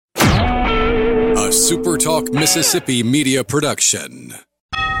SuperTalk Mississippi media production.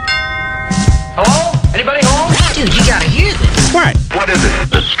 Hello? Anybody home? Dude, you gotta hear this. What? What is it?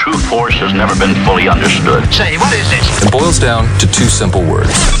 Its true force has never been fully understood. Say, what is this? It boils down to two simple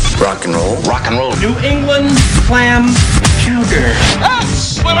words. Rock and roll. Rock and roll. New England clam chowder.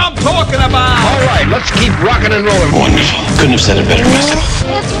 That's what I'm talking about. All right, let's keep rocking and rolling. Wonderful. Couldn't have said it better myself.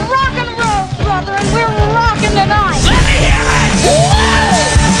 It's rock and roll, brother, and we're rocking tonight. Let me hear it.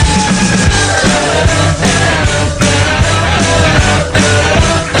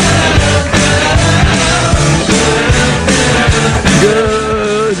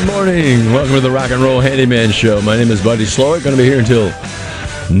 Good morning. Welcome to the Rock and Roll Handyman Show. My name is Buddy Slowick. Going to be here until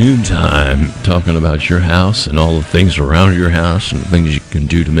noontime talking about your house and all the things around your house and the things you can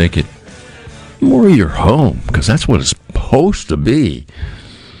do to make it more your home, because that's what it's supposed to be.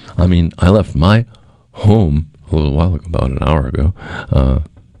 I mean, I left my home a little while ago, about an hour ago.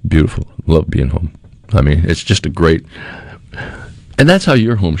 Beautiful. Love being home. I mean, it's just a great... And that's how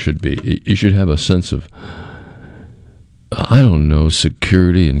your home should be. You should have a sense of, I don't know,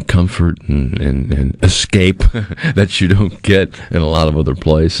 security and comfort and escape that you don't get in a lot of other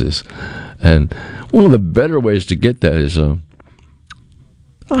places. And one of the better ways to get that is, I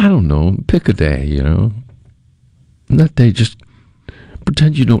don't know, pick a day, you know. And that day, just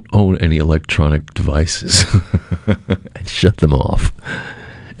pretend you don't own any electronic devices and shut them off.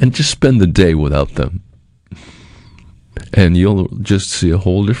 And just spend the day without them. And you'll just see a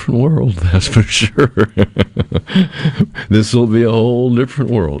whole different world, that's for sure. This will be a whole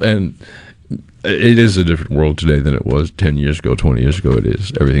different world. And it is a different world today than it was 10 years ago, 20 years ago. It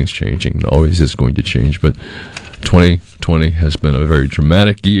is. Everything's changing. It always is going to change. But 2020 has been a very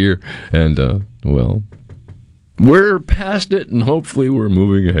dramatic year. And, well, we're past it, and hopefully we're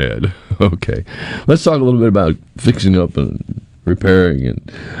moving ahead. Okay. Let's talk a little bit about fixing up and repairing,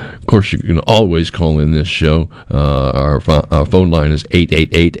 and of course you can always call in this show. Our phone line is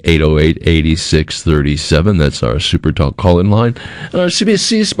 888-808-8637. That's our Super Talk call-in line. And our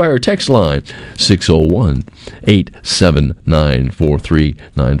CBC Spire text line,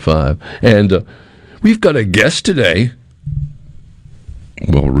 601-879-4395. And we've got a guest today.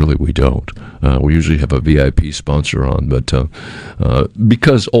 Well, really, we don't. We usually have a VIP sponsor on, but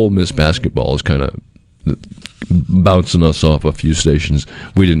because Ole Miss basketball is kind of bouncing us off a few stations,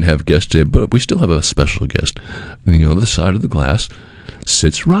 we didn't have guests today, but we still have a special guest. On the other side of the glass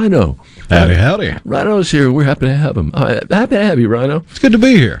sits Rhino. Howdy. Rhino's here. We're happy to have him. Happy to have you, Rhino. It's good to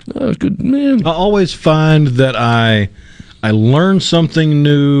be here. Oh, it's good, man. I always find that I learn something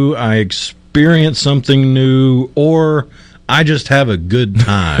new, I experience something new, or I just have a good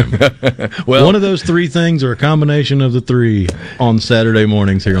time. Well, one of those three things, or a combination of the three, on Saturday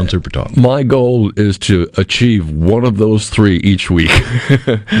mornings here on Super Talk. My goal is to achieve one of those three each week.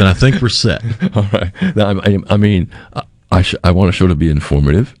 Then I think we're set. All right. Now, I mean, I want a show to be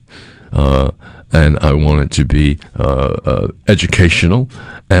informative, and I want it to be educational,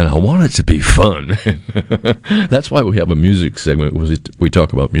 and I want it to be fun. That's why we have a music segment. We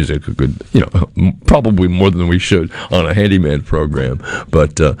talk about music a good, probably more than we should on a handyman program.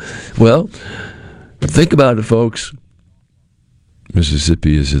 But, well, think about it, folks.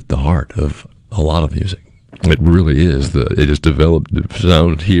 Mississippi is at the heart of a lot of music. It really is. It has developed the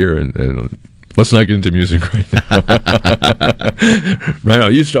sound here, and let's not get into music right now. Right now,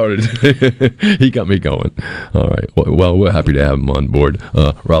 you started. He got me going. All right. Well, we're happy to have him on board.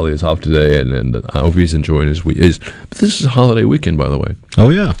 Raleigh is off today, and I hope he's enjoying his week. But this is a holiday weekend, by the way. Oh,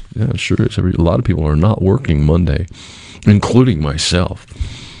 yeah. Yeah, it sure is. A lot of people are not working Monday, including myself.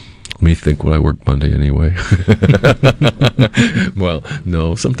 Let me think, would I work Monday anyway? Well,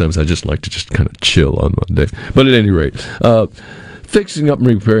 no. Sometimes I just like to just kind of chill on Monday. But at any rate, fixing up and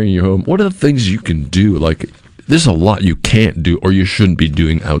repairing your home, what are the things you can do? Like, there's a lot you can't do or you shouldn't be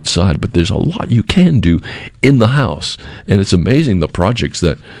doing outside, but there's a lot you can do in the house. And it's amazing the projects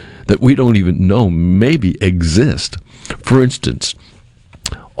that we don't even know maybe exist. For instance,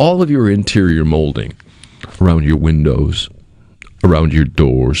 all of your interior molding around your windows, around your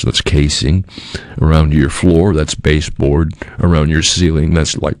doors, that's casing, around your floor, that's baseboard, around your ceiling,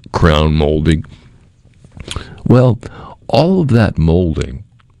 that's like crown molding. Well, all of that molding,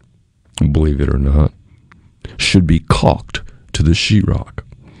 believe it or not, should be caulked to the sheetrock,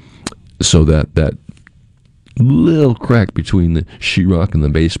 so that little crack between the sheetrock and the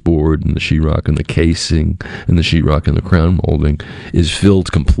baseboard and the sheetrock and the casing and the sheetrock and the crown molding is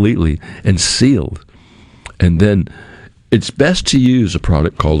filled completely and sealed. And then it's best to use a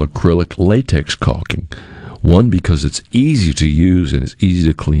product called acrylic latex caulking. One, because it's easy to use and it's easy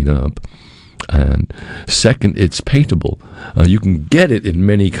to clean up. And second, it's paintable. You can get it in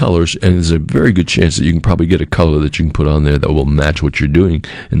many colors, and there's a very good chance that you can probably get a color that you can put on there that will match what you're doing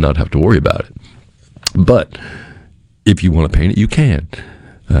and not have to worry about it. But if you want to paint it, you can.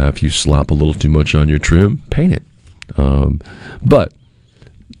 If you slop a little too much on your trim, paint it. But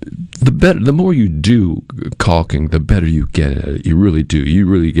the more you do caulking, the better you get at it. You really do. You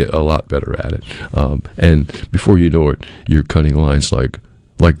really get a lot better at it. And before you know it, you're cutting lines like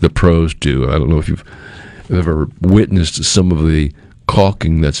the pros do. I don't know if you've ever witnessed some of the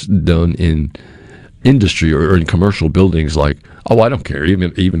caulking that's done in industry or in commercial buildings. Like, I don't care.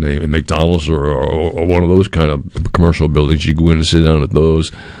 Even in McDonald's or one of those kind of commercial buildings, you go in and sit down at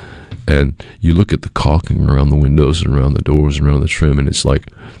those, and you look at the caulking around the windows and around the doors and around the trim, and it's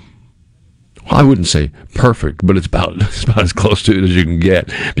like, I wouldn't say perfect, but it's about as close to it as you can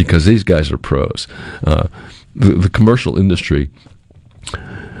get, because these guys are pros. The commercial industry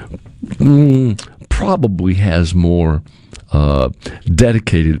probably has more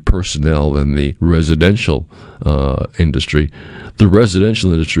dedicated personnel than the residential industry. The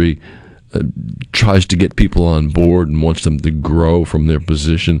residential industry tries to get people on board and wants them to grow from their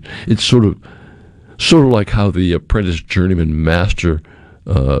position. It's sort of like how the apprentice journeyman master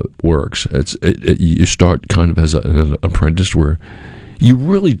works. You start kind of as an apprentice where you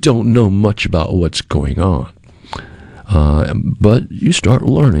really don't know much about what's going on. But you start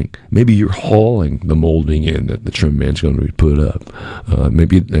learning. Maybe you're hauling the molding in that the trim man's going to be put up.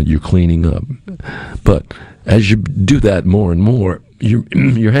 Maybe you're cleaning up. But as you do that more and more,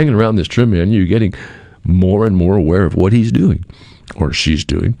 you're hanging around this trim man, you're getting more and more aware of what he's doing or she's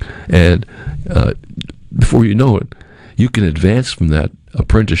doing. And before you know it, you can advance from that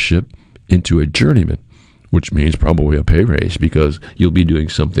apprenticeship into a journeyman, which means probably a pay raise, because you'll be doing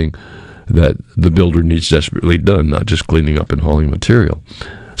something that the builder needs desperately done, not just cleaning up and hauling material.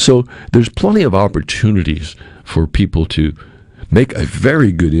 So there's plenty of opportunities for people to make a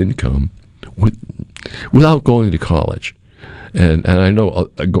very good income without going to college. And I know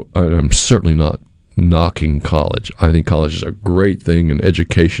I'm certainly not knocking college. I think college is a great thing, and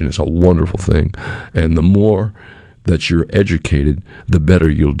education is a wonderful thing. And the more that you're educated, the better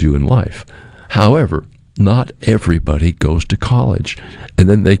you'll do in life. However, not everybody goes to college, and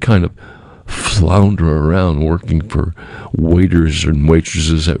then they kind of flounder around working for waiters and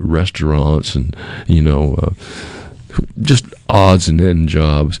waitresses at restaurants and, just odds and end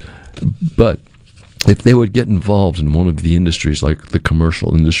jobs. But if they would get involved in one of the industries, like the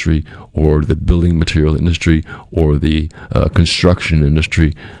commercial industry or the building material industry or the construction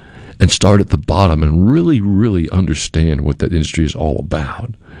industry, and start at the bottom and really, really understand what that industry is all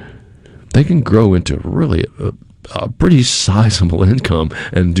about, they can grow into really a pretty sizable income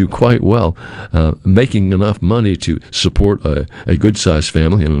and do quite well, making enough money to support a good-sized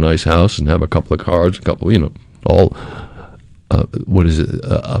family and a nice house and have a couple of cars, a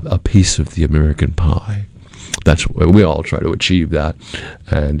piece of the American pie. That's what we all try to achieve that.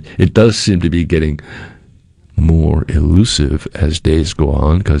 And it does seem to be getting more elusive as days go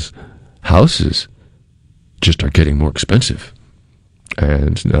on, because houses just are getting more expensive.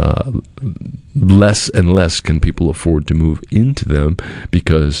 And less and less can people afford to move into them,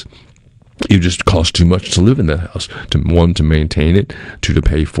 because it just costs too much to live in that house. To maintain it, to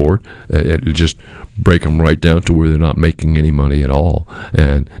pay for it. It just break them right down to where they're not making any money at all.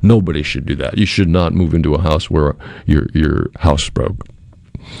 And nobody should do that. You should not move into a house where your house broke.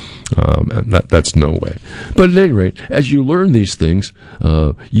 And that's no way. But at any rate, as you learn these things,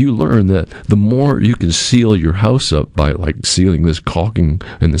 you learn that the more you can seal your house up by, like, sealing this caulking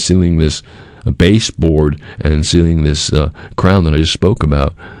and sealing this baseboard and sealing this crown that I just spoke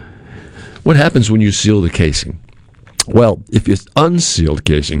about. What happens when you seal the casing? Well, if it's unsealed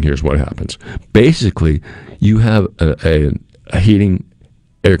casing, here's what happens. Basically, you have a heating,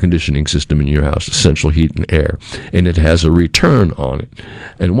 air conditioning system in your house, central heat and air, and it has a return on it.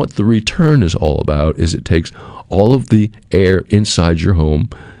 And what the return is all about is it takes all of the air inside your home,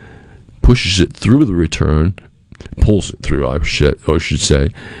 pushes it through the return, pulls it through, I should say,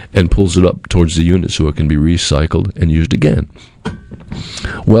 and pulls it up towards the unit so it can be recycled and used again.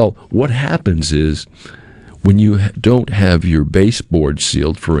 Well, what happens is, when you don't have your baseboard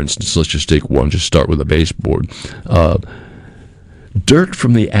sealed, for instance, let's just take one, just start with a baseboard, dirt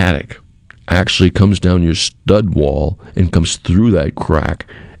from the attic actually comes down your stud wall and comes through that crack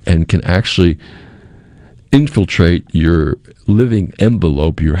and can actually infiltrate your living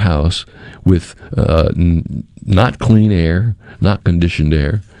envelope, your house, with not clean air, not conditioned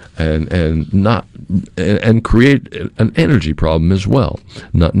air, and create an energy problem as well.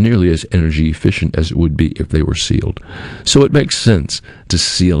 Not nearly as energy efficient as it would be if they were sealed. So it makes sense to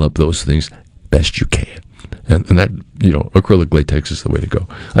seal up those things best you can. And that, acrylic latex is the way to go.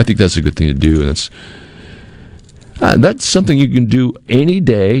 I think that's a good thing to do, and that's something you can do any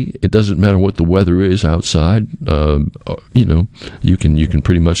day. It doesn't matter what the weather is outside. You can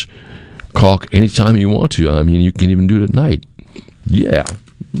pretty much caulk anytime you want to. I mean, you can even do it at night. Yeah,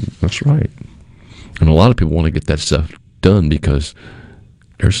 that's right. And a lot of people want to get that stuff done because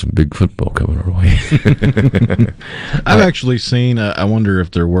there's some big football coming our way. I've actually seen, I wonder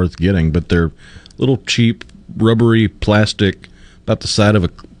if they're worth getting, but they're little cheap, rubbery plastic, about the size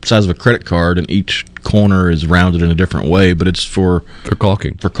of a credit card, and each corner is rounded in a different way, but it's for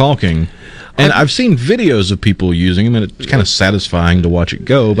caulking. For caulking. And I've seen videos of people using them, and it's kind of satisfying to watch it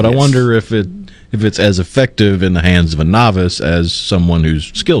go, but yes. I wonder if it's as effective in the hands of a novice as someone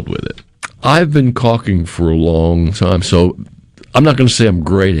who's skilled with it. I've been caulking for a long time, so I'm not going to say I'm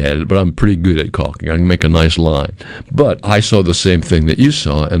great at it, but I'm pretty good at caulking. I can make a nice line. But I saw the same thing that you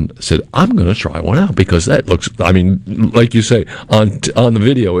saw and said, I'm going to try one out because that looks, I mean, like you say, on the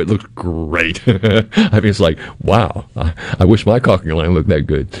video, it looks great. I mean, it's like, wow, I wish my caulking line looked that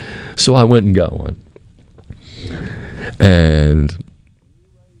good. So I went and got one. And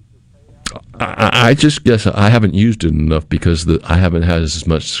I just guess I haven't used it enough because I haven't had as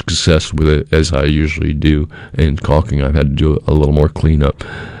much success with it as I usually do in caulking. I've had to do a little more cleanup.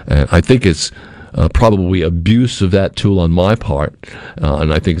 And I think it's probably abuse of that tool on my part,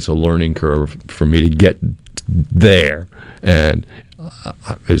 and I think it's a learning curve for me to get there. And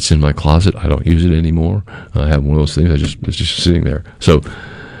it's in my closet. I don't use it anymore. I have one of those things. It's just sitting there. So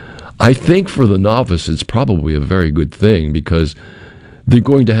I think for the novice, it's probably a very good thing because they're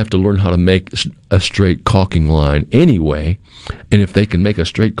going to have to learn how to make a straight caulking line anyway. And if they can make a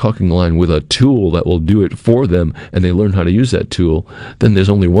straight caulking line with a tool that will do it for them, and they learn how to use that tool, then there's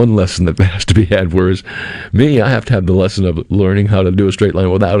only one lesson that has to be had. Whereas me, I have to have the lesson of learning how to do a straight line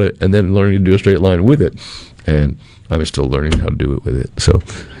without it, and then learning to do a straight line with it. And I'm still learning how to do it with it. So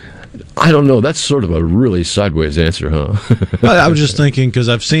I don't know. That's sort of a really sideways answer, huh? I was just thinking because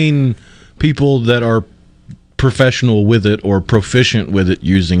I've seen people that are professional with it or proficient with it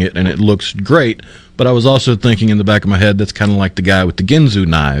using it, and it looks great. But I was also thinking in the back of my head, that's kind of like the guy with the Ginsu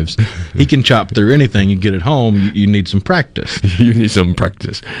knives. He can chop through anything. You get it home, you need some practice. You need some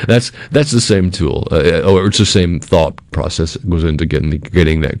practice. That's the same tool, or it's the same thought process that goes into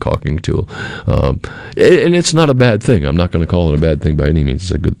getting that caulking tool. And it's not a bad thing. I'm not going to call it a bad thing by any means.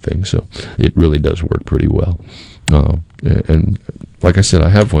 It's a good thing. So it really does work pretty well. And like I said, I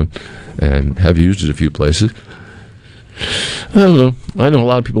have one and have used it a few places. I don't know. I know a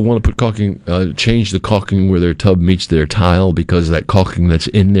lot of people want to put caulking, change the caulking where their tub meets their tile because that caulking that's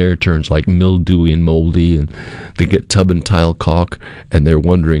in there turns like mildewy and moldy, and they get tub and tile caulk, and they're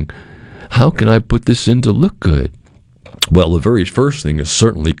wondering, how can I put this in to look good? Well, the very first thing is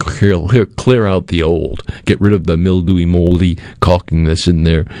certainly clear out the old. Get rid of the mildewy, moldy caulking that's in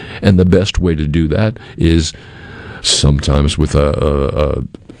there, and the best way to do that is sometimes with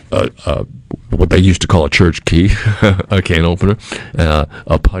what they used to call a church key, a can opener,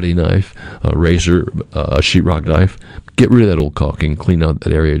 a putty knife, a razor, a sheetrock knife. Get rid of that old caulking, clean out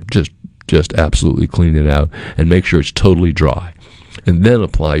that area, just absolutely clean it out, and make sure it's totally dry. And then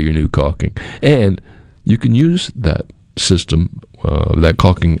apply your new caulking. And you can use that system, that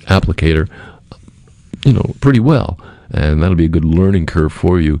caulking applicator, pretty well. And that'll be a good learning curve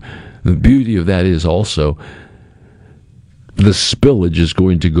for you. The beauty of that is also the spillage is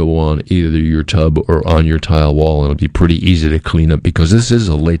going to go on either your tub or on your tile wall, and it'll be pretty easy to clean up because this is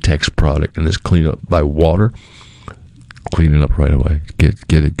a latex product, and this clean up by water. Clean it up right away. Get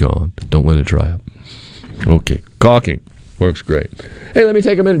it gone. Don't let it dry up. Okay, caulking works great. Hey, let me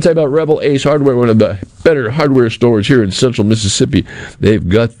take a minute to tell you about Rebel Ace Hardware, one of the better hardware stores here in central Mississippi. They've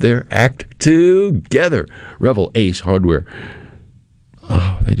got their act together. Rebel Ace Hardware.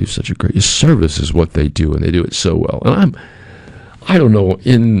 Oh, they do such a great service is what they do, and they do it so well. And I don't know,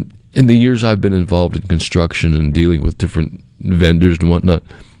 in the years I've been involved in construction and dealing with different vendors and whatnot,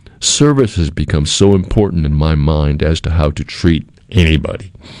 service has become so important in my mind as to how to treat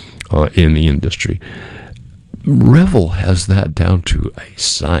anybody in the industry. Revel has that down to a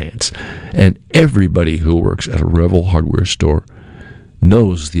science, and everybody who works at a Revel hardware store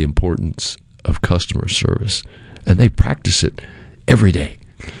knows the importance of customer service, and they practice it every day.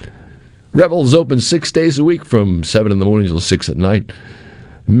 Revel's open 6 days a week from 7 in the morning till 6 at night.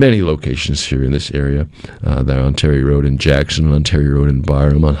 Many locations here in this area. They're on Terry Road in Jackson, on Terry Road in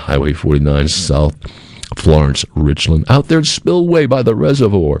Byram, on Highway 49 South, Florence, Richland, out there at Spillway by the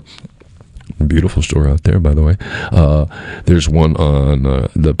reservoir. Beautiful store out there, by the way. There's one on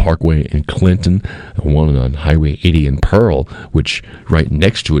the Parkway in Clinton, one on Highway 80 in Pearl, which right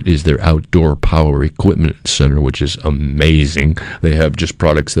next to it is their Outdoor Power Equipment Center, which is amazing. They have just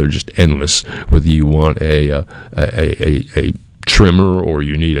products that are just endless. Whether you want a trimmer or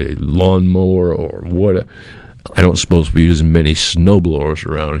you need a lawnmower or what. I don't suppose we use many snowblowers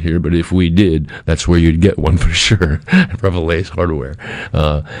around here, but if we did, that's where you'd get one for sure. Revelace Hardware.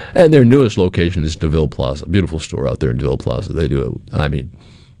 And their newest location is DeVille Plaza. Beautiful store out there in DeVille Plaza. They do,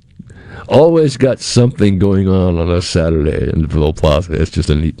 always got something going on a Saturday in DeVille Plaza. It's just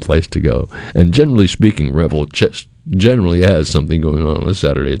a neat place to go. And generally speaking, Revel generally has something going on a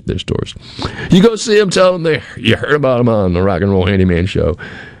Saturday at their stores. You go see them, tell them you heard about them on the Rock and Roll Handyman Show.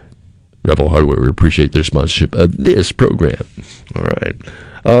 Rebel Hardware, we appreciate their sponsorship of this program.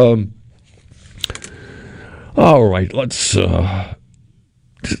 All right, let's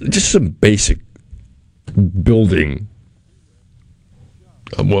just some basic building.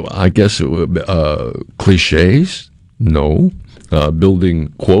 I guess it would cliches. No,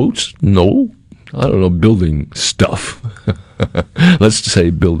 building quotes. No, I don't know. Building stuff. Let's say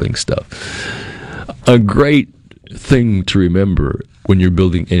building stuff. A great thing to remember when you're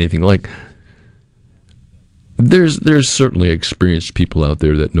building anything, like there's certainly experienced people out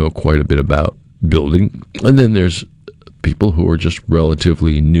there that know quite a bit about building, and then there's people who are just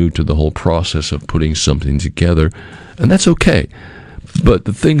relatively new to the whole process of putting something together, and that's okay. But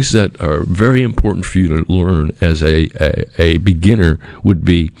the things that are very important for you to learn as a beginner would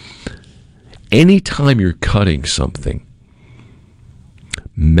be, anytime you're cutting something,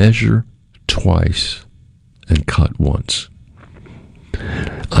 measure twice and cut once.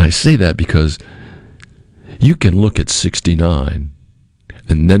 I say that because you can look at 69,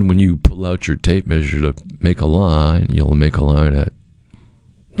 and then when you pull out your tape measure to make a line, you'll make a line at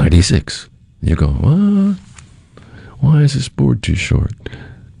 96. You go, what? Why is this board too short?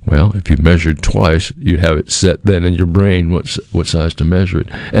 Well, if you measured twice, you'd have it set then in your brain what size to measure it.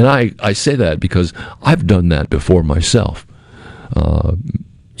 And I say that because I've done that before myself.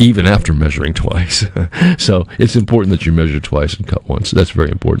 Even after measuring twice. So it's important that you measure twice and cut once. That's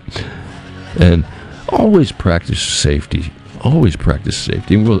very important. And always practice safety. Always practice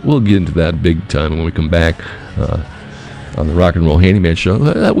safety. And we'll get into that big time when we come back on the Rock and Roll Handyman Show.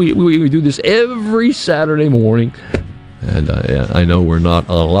 We do this every Saturday morning. And I know we're not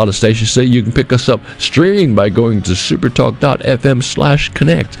on a lot of stations, so you can pick us up streaming by going to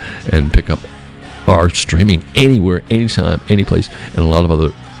supertalk.fm/connect and pick up our streaming anywhere, anytime, anyplace, and a lot of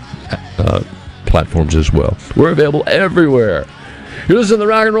other platforms as well. We're available everywhere. You're listening to the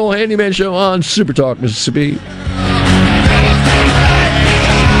Rock and Roll Handyman Show on Super Talk Mississippi.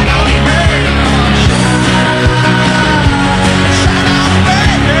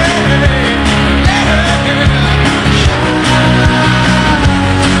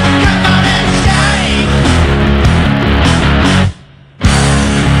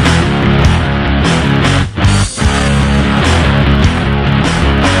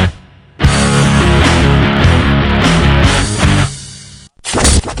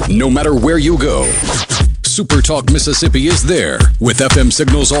 No matter where you go, Super Talk Mississippi is there. With FM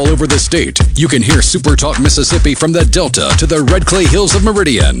signals all over the state, you can hear Super Talk Mississippi from the Delta to the Red Clay Hills of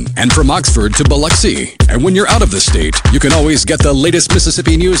Meridian, and from Oxford to Biloxi. And when you're out of the state, you can always get the latest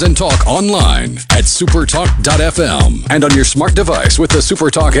Mississippi news and talk online at supertalk.fm and on your smart device with the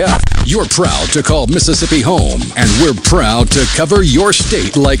Super Talk app. You're proud to call Mississippi home, and we're proud to cover your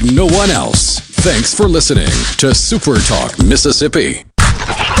state like no one else. Thanks for listening to Super Talk Mississippi.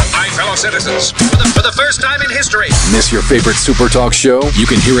 Hi, fellow citizens. For the first time in history. Miss your favorite Super Talk show? You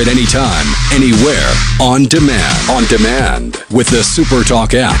can hear it anytime, anywhere, on demand. On demand with the Super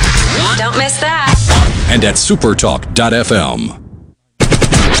Talk app. Don't miss that. And at supertalk.fm.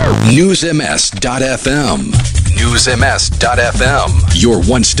 NewsMS.fm. NewsMS.fm. Your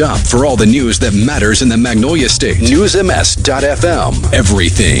one stop for all the news that matters in the Magnolia State. NewsMS.fm.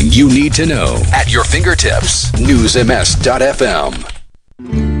 Everything you need to know at your fingertips. NewsMS.fm.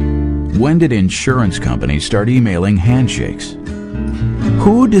 When did insurance companies start emailing handshakes?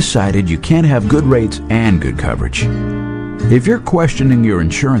 Who decided you can't have good rates and good coverage? If you're questioning your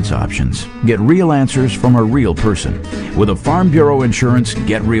insurance options, get real answers from a real person. With a Farm Bureau Insurance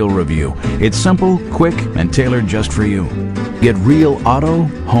Get Real review. It's simple, quick, and tailored just for you. Get real auto,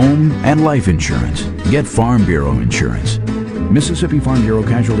 home, and life insurance. Get Farm Bureau Insurance. Mississippi Farm Bureau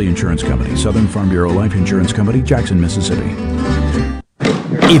Casualty Insurance Company, Southern Farm Bureau Life Insurance Company, Jackson, Mississippi.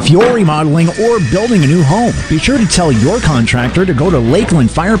 If you're remodeling or building a new home, be sure to tell your contractor to go to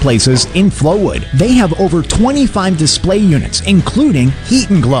Lakeland Fireplaces in Flowood. They have over 25 display units, including Heat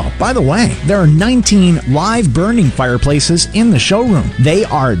and Glow. By the way, there are 19 live burning fireplaces in the showroom. They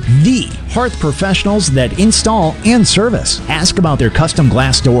are the hearth professionals that install and service. Ask about their custom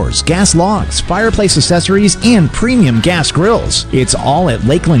glass doors, gas logs, fireplace accessories, and premium gas grills. It's all at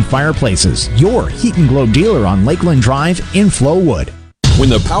Lakeland Fireplaces, your Heat and Glow dealer on Lakeland Drive in Flowood. When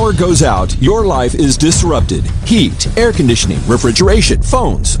the power goes out, your life is disrupted. Heat, air conditioning, refrigeration,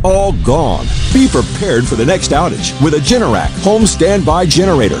 phones, all gone. Be prepared for the next outage with a Generac home standby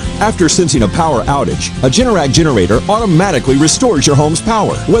generator. After sensing a power outage, a Generac generator automatically restores your home's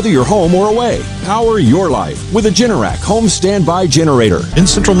power, whether you're home or away. Power your life with a Generac home standby generator. In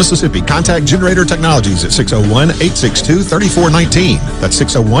Central Mississippi, contact Generator Technologies at 601-862-3419. That's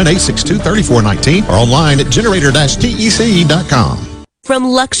 601-862-3419 or online at generator-tec.com. From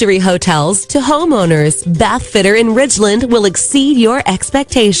luxury hotels to homeowners, Bath Fitter in Ridgeland will exceed your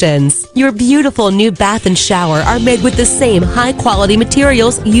expectations. Your beautiful new bath and shower are made with the same high-quality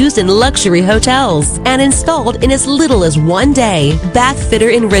materials used in luxury hotels and installed in as little as 1 day. Bath Fitter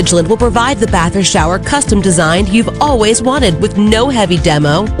in Ridgeland will provide the bath or shower custom designed you've always wanted with no heavy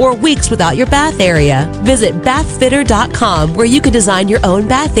demo or weeks without your bath area. Visit bathfitter.com where you can design your own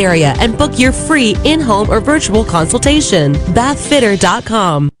bath area and book your free in-home or virtual consultation. Bathfitter.com.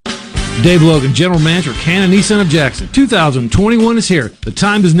 Dave Logan, General Manager, Cannon Nissan of Jackson. 2021 is here. The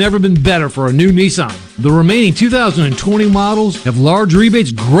time has never been better for a new Nissan. The remaining 2020 models have large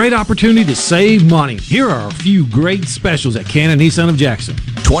rebates, great opportunity to save money. Here are a few great specials at Cannon Nissan of Jackson.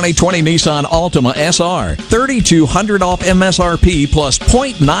 2020 Nissan Altima SR, $3,200 off MSRP plus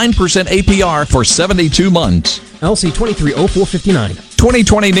 0.9% APR for 72 months. LC 230459.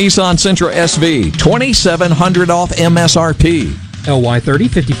 2020 Nissan Sentra SV, $2,700 off MSRP. LY 30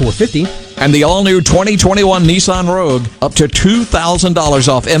 5450. And the all-new 2021 Nissan Rogue, up to $2,000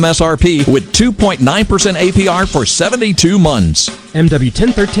 off MSRP with 2.9% APR for 72 months. MW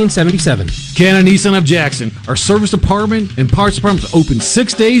 101377. Cannon Nissan of Jackson. Our service department and parts department is open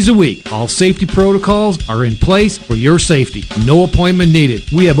 6 days a week. All safety protocols are in place for your safety. No appointment needed.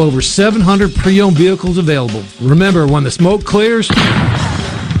 We have over 700 pre-owned vehicles available. Remember, when the smoke clears,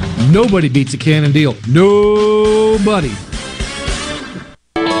 nobody beats a Cannon deal. Nobody.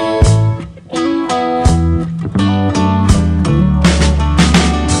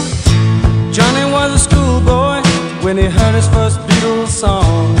 When he heard his first Beatles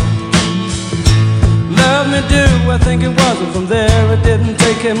song, Love Me Do, I think it was, and from there it didn't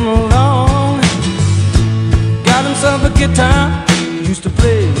take him long. Got himself a guitar, used to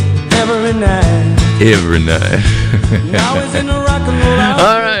play every night. Every night. Now he's in a rock and roll.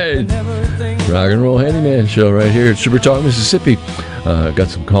 All right. Rock and Roll Handyman Show right here at Super Talk Mississippi. Got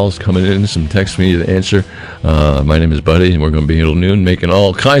some calls coming in, some texts we need to answer. My name is Buddy, and we're going to be here till noon making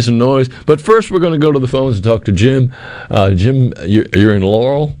all kinds of noise. But first, we're going to go to the phones and talk to Jim. Jim, you're in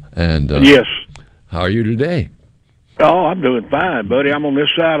Laurel, and yes. How are you today? Oh, I'm doing fine, buddy. I'm on this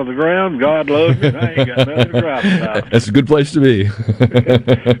side of the ground. God loves me, and I ain't got nothing to cry about. That's a good place to be.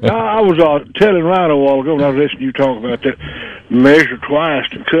 I was telling Ryan a while ago when I was listening to you talk about that measure twice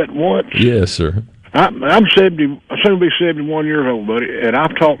and cut once. Yes, sir. I'm 70. I'm soon to be 71 years old, buddy, and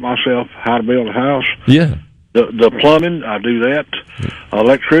I've taught myself how to build a house. Yeah. The plumbing, I do that.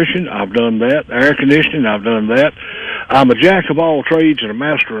 Electrician, I've done that. Air conditioning, I've done that. I'm a jack of all trades and a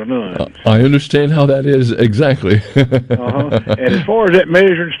master of none. I understand how that is exactly. And as far as that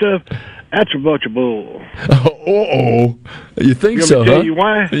measuring stuff, that's a bunch of bull. You think you so? Want me to tell you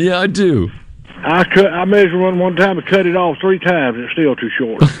why? Yeah, I do. I measured one time and cut it off 3 times, and it's still too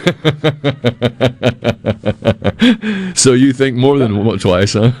short. So you think more than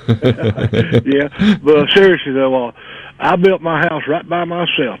twice, huh? Yeah, but seriously though, I built my house right by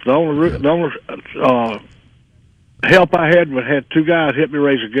myself. The only help I had 2 guys help me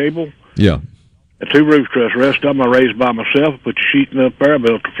raise a gable. Yeah. And 2 roof trusses. The rest of them I raised by myself. Put the sheeting up there,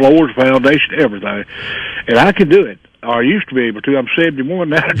 built the floors, foundation, everything, and I can do it. Or I used to be able to. I'm 71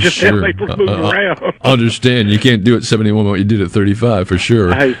 now. I just have people move around. Understand. You can't do it at 71 what you did at 35 for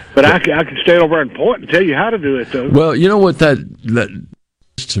sure. Hey, but I can stand over and point and tell you how to do it, though. Well, you know what that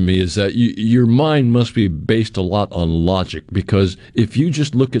to me is that your mind must be based a lot on logic, because if you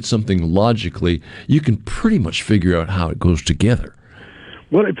just look at something logically, you can pretty much figure out how it goes together.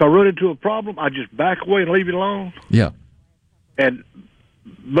 Well, if I run into a problem, I just back away and leave it alone. Yeah. And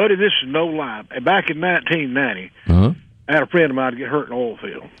buddy, this is no lie. Back in 1990, I had a friend of mine get hurt in an oil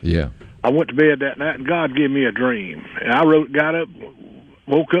field. Yeah. I went to bed that night, and God gave me a dream. And I got up,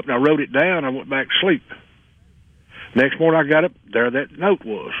 woke up, and I wrote it down. I went back to sleep. Next morning I got up, there that note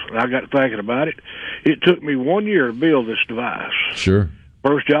was. And I got thinking about it. It took me 1 year to build this device. Sure.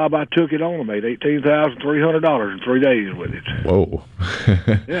 First job I took it on, I made $18,300 in 3 days with it. Whoa.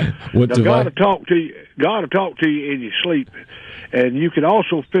 Yeah. What now, device? God will talk to you. God will talk to you in your sleep, and you can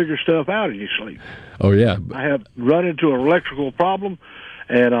also figure stuff out in your sleep. Oh yeah. I have run into an electrical problem,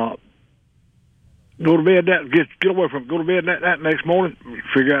 and go to bed get away from it. Go to bed that next morning,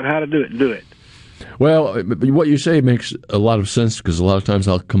 figure out how to do it and do it. Well, what you say makes a lot of sense, because a lot of times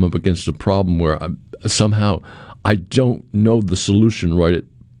I'll come up against a problem where somehow I don't know the solution right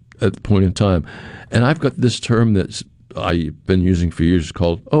at the point in time. And I've got this term that I've been using for years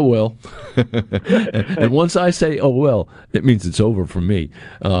called, oh, well. and once I say, oh, well, it means it's over for me.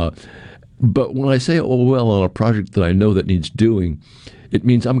 But when I say, oh, well, on a project that I know that needs doing, it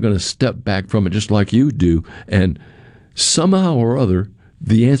means I'm going to step back from it just like you do. And somehow or other,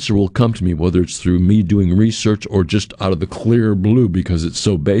 the answer will come to me, whether it's through me doing research or just out of the clear blue, because it's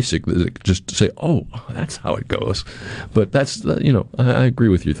so basic that it just say, oh, that's how it goes. But that's, I agree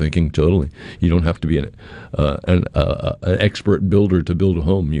with your thinking totally. You don't have to be an expert builder to build a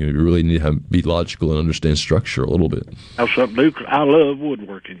home. You really need to be logical and understand structure a little bit. That's something new. I love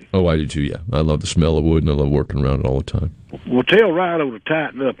woodworking. Oh, I do too, yeah. I love the smell of wood, and I love working around it all the time. Well, tell Rhino to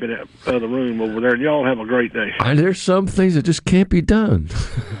tighten up in that other room over there, and y'all have a great day. There's some things that just can't be done.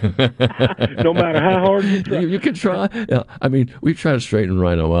 No matter how hard you try. You can try. Yeah, I mean, we've tried to straighten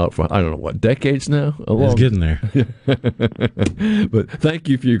Rhino out for, I don't know, what, decades now? It's getting there. But thank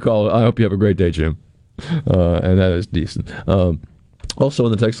you for your call. I hope you have a great day, Jim. And that is decent. Also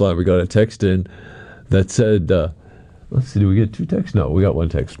on the text line, we got a text in that said, let's see, did we get two texts? No, we got one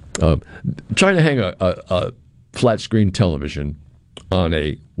text. Trying to hang a flat screen television on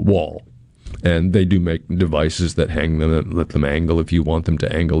a wall. And they do make devices that hang them and let them angle if you want them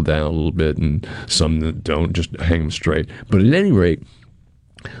to angle down a little bit, and some that don't, just hang them straight. But at any rate,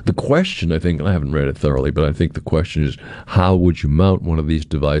 the question, I think, and I haven't read it thoroughly, but I think the question is, how would you mount one of these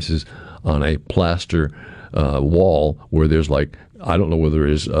devices on a plaster wall where there's I don't know whether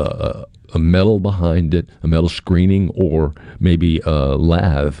there's a metal behind it, a metal screening, or maybe a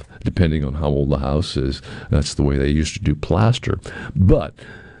lath, depending on how old the house is. That's the way they used to do plaster. But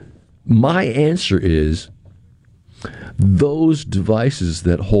my answer is those devices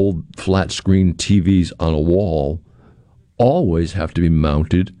that hold flat screen TVs on a wall always have to be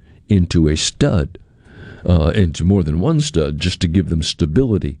mounted into a stud, into more than one stud, just to give them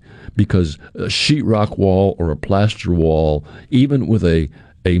stability. Because a sheetrock wall or a plaster wall, even with a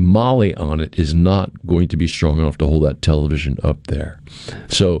molly on it, is not going to be strong enough to hold that television up there.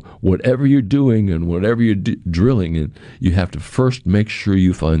 So whatever you're doing and whatever you're drilling in, you have to first make sure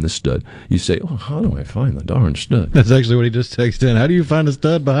you find the stud. You say, oh, how do I find the darn stud? That's actually what he just texted in. How do you find a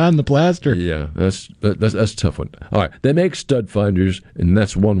stud behind the plaster? Yeah, that's a tough one. All right, they make stud finders, and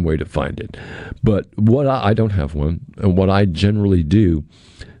that's one way to find it. But what I don't have one, and what I generally do,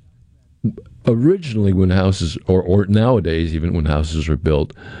 originally when houses, or nowadays even when houses are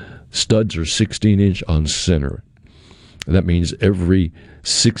built, studs are 16-inch on center. That means every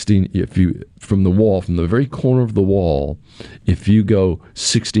 16, from the wall, from the very corner of the wall, if you go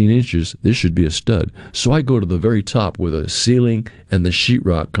 16 inches, there should be a stud. So I go to the very top where the ceiling and the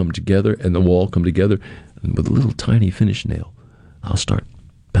sheetrock come together and the wall come together, and with a little tiny finish nail, I'll start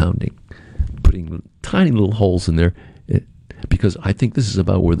pounding, putting tiny little holes in there, because I think this is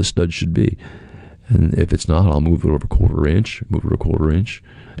about where the stud should be. And if it's not, I'll move it over a quarter inch,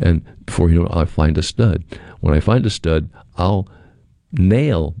 and before you know it, I'll find a stud. When I find a stud, I'll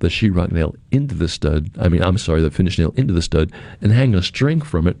nail the sheetrock nail into the stud, the finish nail into the stud, and hang a string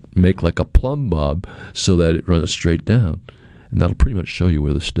from it, make like a plumb bob, so that it runs straight down. And that'll pretty much show you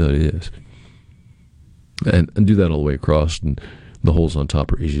where the stud is. And do that all the way across, and the holes on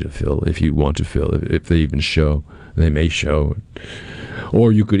top are easy to fill if you want to fill, if they even show. They may show.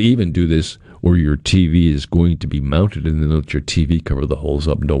 Or you could even do this where your TV is going to be mounted, and then let your TV cover the holes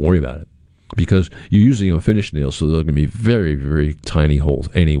up, and don't worry about it. Because you're using a finish nail, so they're going to be very, very tiny holes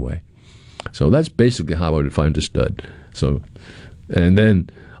anyway. So that's basically how I would find a stud. So, and then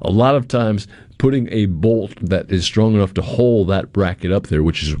a lot of times putting a bolt that is strong enough to hold that bracket up there,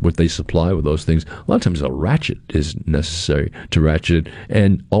 which is what they supply with those things, a lot of times a ratchet is necessary to ratchet it,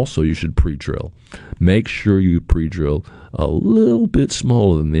 and also you should pre-drill. Make sure you pre-drill a little bit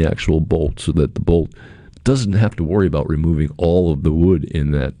smaller than the actual bolt, so that the bolt doesn't have to worry about removing all of the wood in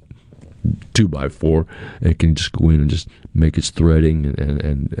that 2x4. It can just go in and just make its threading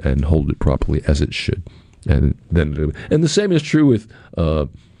and hold it properly as it should. And the same is true with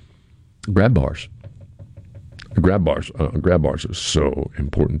grab bars. Grab bars are so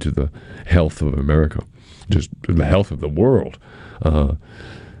important to the health of America. just the health of the world.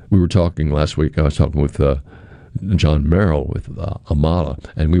 We were talking last week. I was talking with John Merrill with Amala,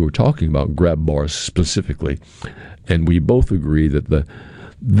 and we were talking about grab bars specifically, and we both agree that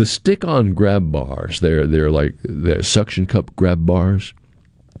the stick-on grab bars, they're like the suction cup grab bars,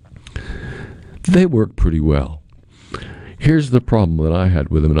 they work pretty well. Here's the problem that I had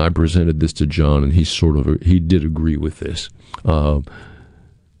with them, and I presented this to John, and he did agree with this.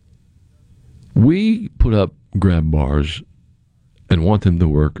 We put up grab bars and want them to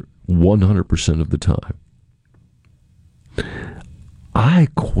work 100% of the time. I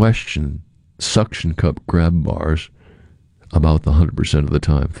question suction cup grab bars about the 100% of the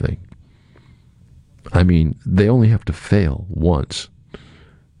time thing. I mean, they only have to fail once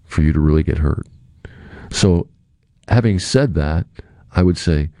for you to really get hurt. So, having said that, I would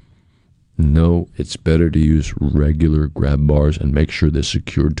say, no, it's better to use regular grab bars and make sure they're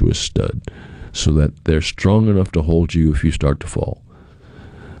secured to a stud so that they're strong enough to hold you if you start to fall.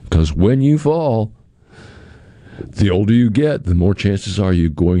 Because when you fall, the older you get, the more chances are you're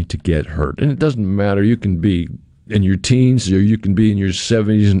going to get hurt. And it doesn't matter. You can be in your teens or you can be in your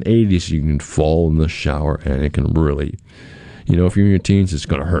 70s and 80s. You can fall in the shower and it can really, if you're in your teens, it's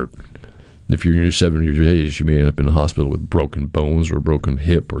going to hurt. If you're in your 70s or 80s, you may end up in the hospital with broken bones or a broken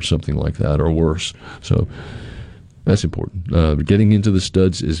hip or something like that or worse. So that's important. Getting into the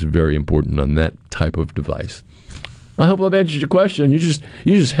studs is very important on that type of device. I hope I've answered your question. You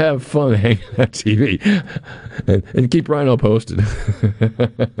just have fun hanging that TV and keep Rhino posted.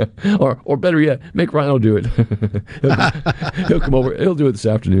 or better yet, make Rhino do it. He'll come over. He'll do it this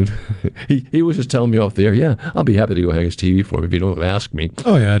afternoon. He was just telling me off the air, yeah, I'll be happy to go hang his TV for him if you don't ask me.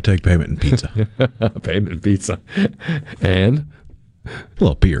 Oh, yeah, I take payment and pizza. Payment and pizza. And? A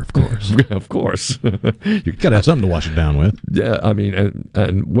little beer, of course. Of course. You got to have something to wash it down with. Yeah, I mean,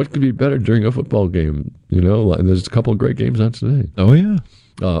 and what could be better during a football game? And there's a couple of great games on today. Oh, yeah.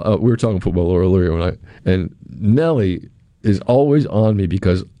 We were talking football earlier, and Nellie is always on me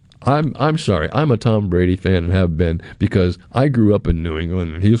because I'm sorry, I'm a Tom Brady fan and have been because I grew up in New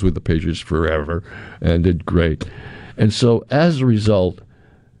England and he was with the Patriots forever and did great. And so as a result,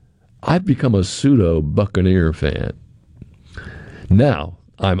 I've become a pseudo Buccaneer fan. Now,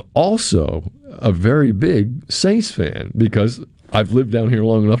 I'm also a very big Saints fan because I've lived down here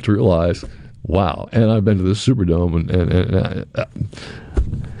long enough to realize, wow, and I've been to the Superdome.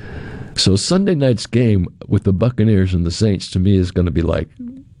 So Sunday night's game with the Buccaneers and the Saints to me is going to be like,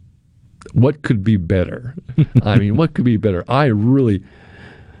 what could be better? I mean, what could be better? I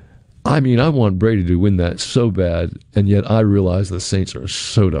want Brady to win that so bad, and yet I realize the Saints are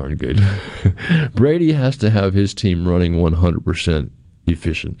so darn good. Brady has to have his team running 100%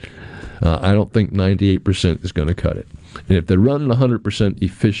 efficient. I don't think 98% is going to cut it. And if they're running 100%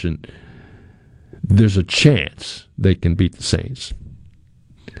 efficient, there's a chance they can beat the Saints.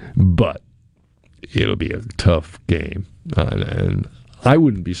 But it'll be a tough game. And I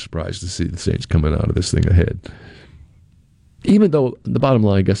wouldn't be surprised to see the Saints coming out of this thing ahead. Even though the bottom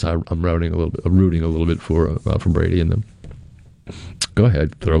line, I guess I'm rooting a little bit for Brady and them. Go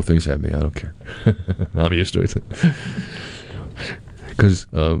ahead, throw things at me. I don't care. I'm used to it. Because,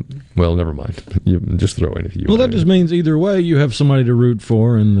 never mind. You just throw anything. Well, that just means either way you have somebody to root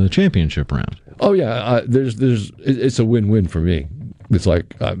for in the championship round. Oh yeah, it's a win-win for me. It's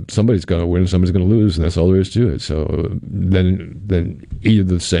like somebody's going to win, somebody's going to lose, and that's all there is to it. So then either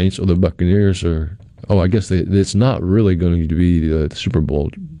the Saints or the Buccaneers are. Oh, I guess it's not really going to be the Super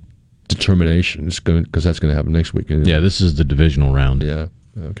Bowl determination. It's going because that's going to happen next weekend. Yeah, this is the divisional round. Yeah.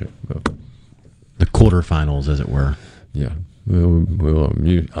 Okay. Well, the quarterfinals, as it were. Yeah. Well,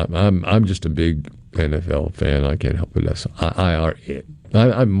 I'm just a big NFL fan. I can't help it.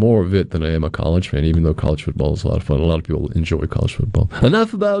 I'm more of it than I am a college fan, even though college football is a lot of fun. A lot of people enjoy college football.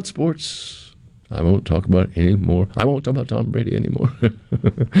 Enough about sports. I won't talk about it anymore. I won't talk about Tom Brady anymore.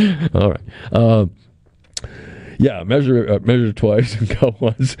 All right. Measure twice and go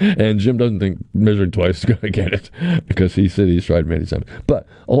once. And Jim doesn't think measuring twice is going to get it because he said he's tried many times. But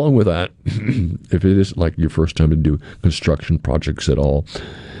along with that, if it is like your first time to do construction projects at all,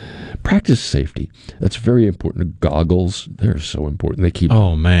 practice safety. That's very important. Goggles, they're so important. They keep.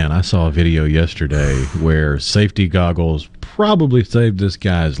 Oh man, I saw a video yesterday where safety goggles probably saved this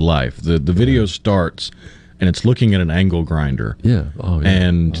guy's life. The video starts and it's looking at an angle grinder. Yeah. Oh, yeah.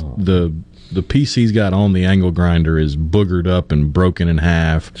 And the piece he's got on the angle grinder is boogered up and broken in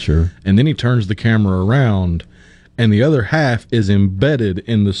half. Sure. And then he turns the camera around and the other half is embedded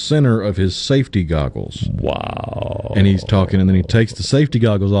in the center of his safety goggles. Wow. And he's talking, and then he takes the safety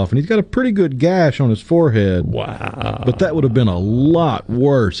goggles off, and he's got a pretty good gash on his forehead. Wow. But that would have been a lot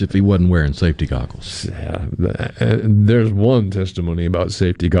worse if he wasn't wearing safety goggles. Yeah, there's one testimony about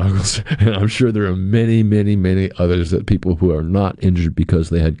safety goggles, and I'm sure there are many, many, many others that people who are not injured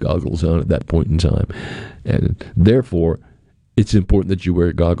because they had goggles on at that point in time. And therefore, it's important that you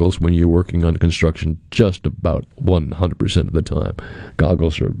wear goggles when you're working on construction just about 100% of the time.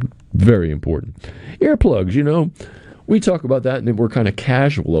 Goggles are very important. Earplugs, you know, we talk about that and we're kind of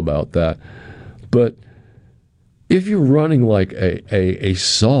casual about that. But if you're running like a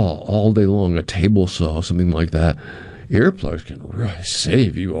saw all day long, a table saw, something like that, earplugs can really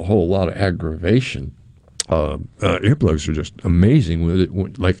save you a whole lot of aggravation. Earplugs are just amazing with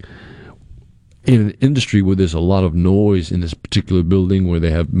it. Like, in an industry where there's a lot of noise in this particular building where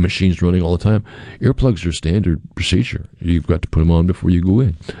they have machines running all the time, earplugs are standard procedure. You've got to put them on before you go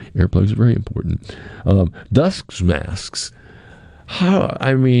in. Earplugs are very important. Dust masks.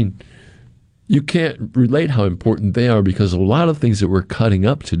 You can't relate how important they are because a lot of things that we're cutting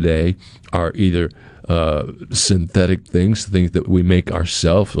up today are either synthetic things that we make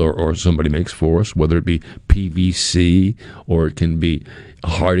ourselves or somebody makes for us, whether it be PVC or it can be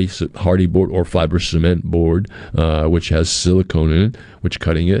hardy board or fiber cement board, which has silicone in it, which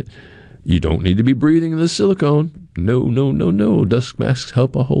cutting it, you don't need to be breathing the silicone. No. Dust masks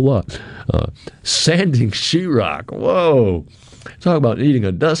help a whole lot. Sanding sheetrock. Whoa. Talk about needing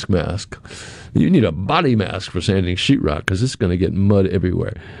a dust mask. You need a body mask for sanding sheetrock because it's going to get mud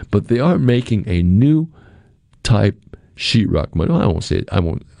everywhere. But they are making a new type sheetrock mud. Well, I won't say it.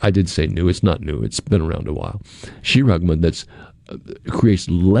 I did say new. It's not new. It's been around a while. Sheetrock mud that's creates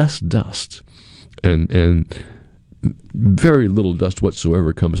less dust and very little dust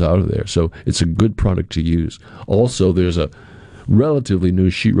whatsoever comes out of there. So it's a good product to use. Also, there's a relatively new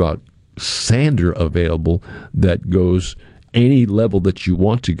sheetrock sander available that goes any level that you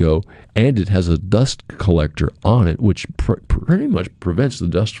want to go, and it has a dust collector on it, which pretty much prevents the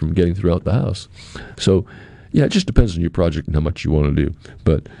dust from getting throughout the house. So, yeah, it just depends on your project and how much you want to do.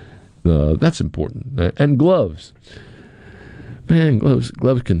 But that's important. And gloves. Man, gloves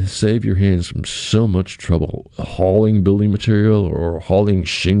can save your hands from so much trouble. Hauling building material or hauling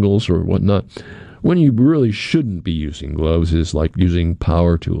shingles or whatnot. When you really shouldn't be using gloves is like using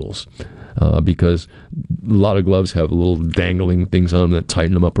power tools. Because a lot of gloves have little dangling things on them that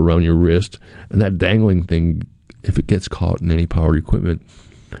tighten them up around your wrist. And that dangling thing, if it gets caught in any power equipment,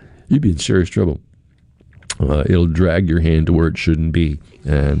 you'd be in serious trouble. It'll drag your hand to where it shouldn't be.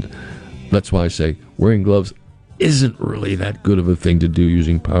 And that's why I say wearing gloves isn't really that good of a thing to do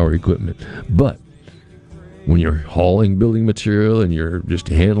using power equipment. But when you're hauling building material and you're just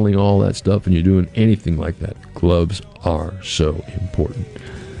handling all that stuff and you're doing anything like that, gloves are so important.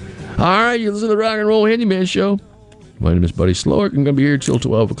 All right, you listen to the Rock and Roll Handyman Show. My name is Buddy Slowick. I'm going to be here till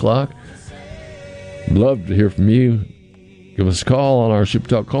 12 o'clock. Love to hear from you. Give us a call on our Super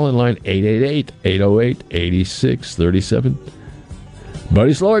Talk call-in line, 888-808-8637.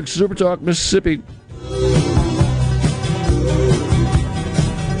 Buddy Slowick, Super Talk, Mississippi.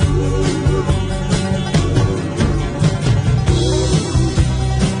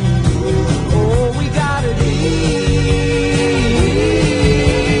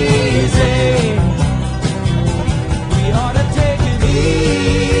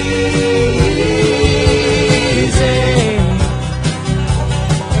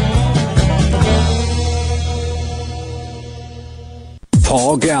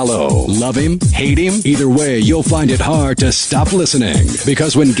 Paul Gallo. Love him? Hate him? Either way, you'll find it hard to stop listening.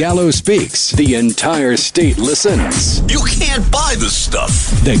 Because when Gallo speaks, the entire state listens. You can't buy this stuff.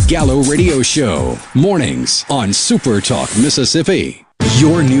 The Gallo Radio Show. Mornings on Super Talk Mississippi.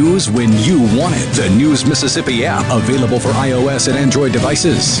 Your news when you want it. The News Mississippi app, available for iOS and Android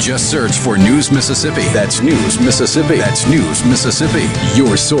devices. Just search for News Mississippi. That's News Mississippi. That's News Mississippi.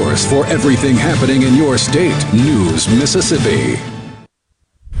 Your source for everything happening in your state. News Mississippi.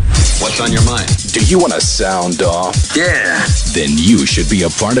 What's on your mind? Do you want to sound off? Yeah. Then you should be a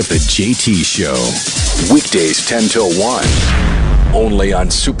part of the JT Show. Weekdays 10 till 1. Only on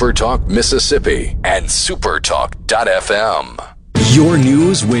Super Talk Mississippi and supertalk.fm. Your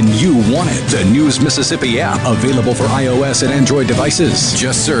news when you want it. The News Mississippi app, available for iOS and Android devices.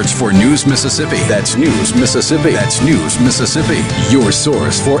 Just search for News Mississippi. That's News Mississippi. That's News Mississippi. Your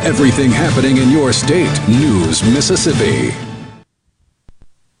source for everything happening in your state. News Mississippi.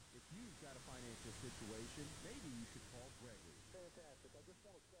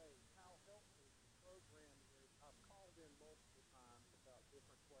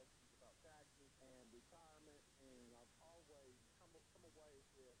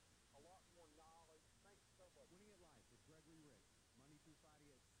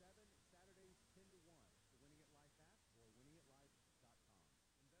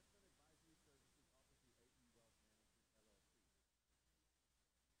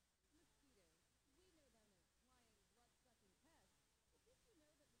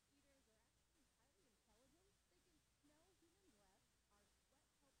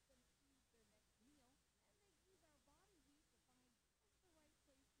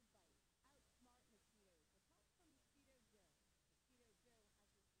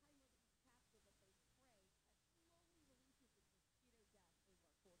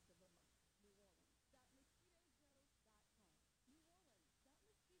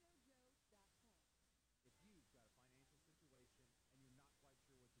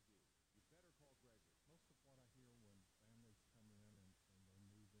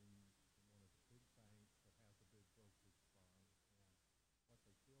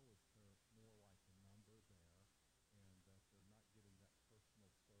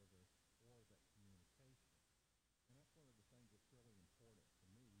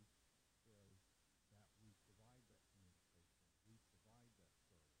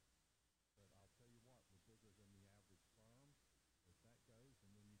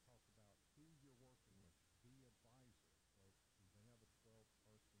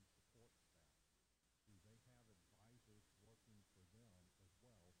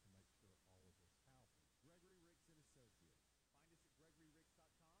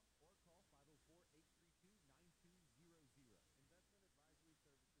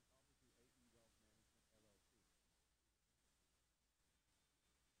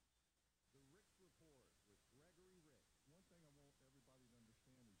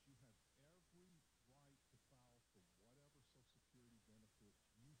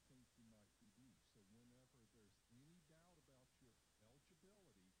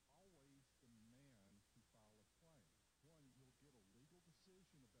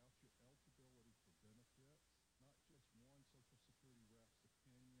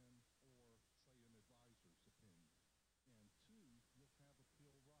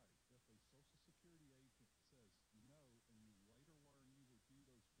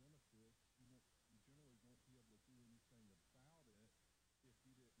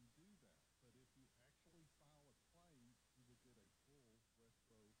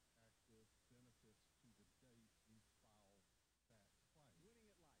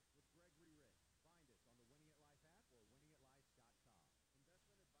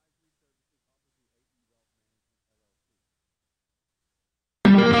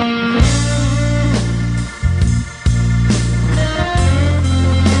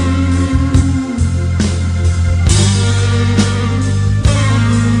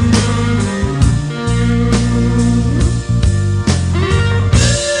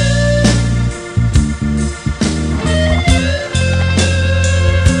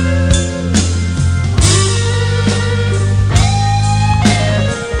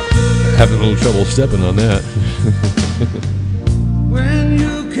 Having a little trouble stepping on that. When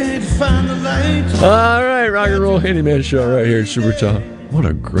you can't find the light. All right, Rock and Roll Handyman Show right here at Super Talk. What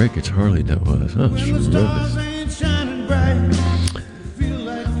a great guitar lead that was. That was tremendous.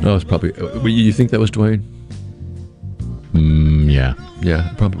 No, it's probably... You think that was Dwayne? Yeah.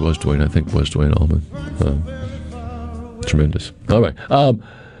 Yeah, it probably was Dwayne. I think it was Dwayne Allman. Tremendous. All right.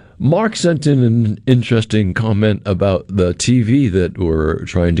 Mark sent in an interesting comment about the TV that we're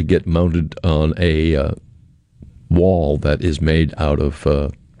trying to get mounted on a wall that is made out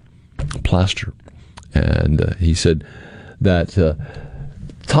of plaster. And he said that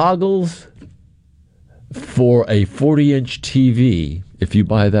toggles for a 40-inch TV, if you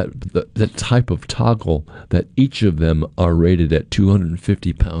buy that type of toggle, that each of them are rated at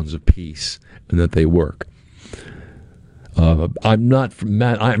 250 pounds apiece, and that they work. I'm not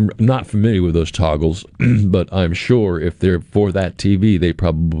familiar with those toggles, but I'm sure if they're for that TV, they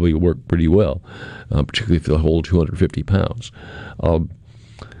probably work pretty well, particularly if they'll hold 250 pounds.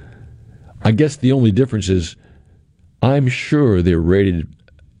 I guess the only difference is I'm sure they're rated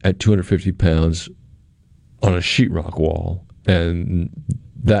at 250 pounds on a sheetrock wall, and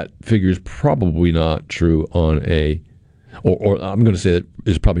that figure is probably not true on a, or I'm going to say that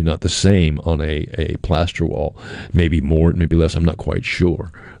is probably not the same on a plaster wall. Maybe more, maybe less. I'm not quite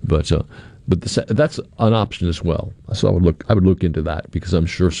sure, but that's an option as well. So I would look into that, because I'm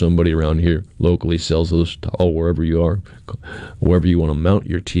sure somebody around here locally sells those. Wherever you are, wherever you want to mount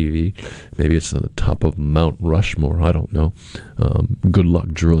your TV. Maybe it's on the top of Mount Rushmore. I don't know. Good luck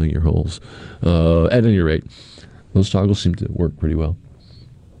drilling your holes. At any rate, those toggles seem to work pretty well,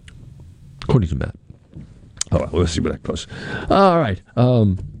 according to Matt. Oh, let's see where that goes. All right.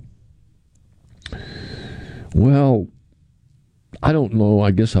 Well, I don't know.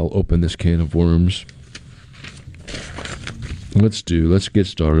 I guess I'll open this can of worms. Let's get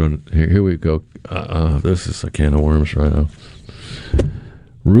started on it. Here we go. This is a can of worms right now.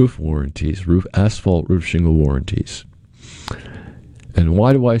 Roof warranties, asphalt roof shingle warranties. And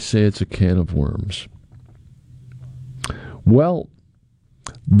why do I say it's a can of worms? Well,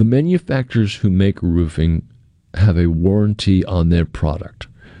 the manufacturers who make roofing have a warranty on their product.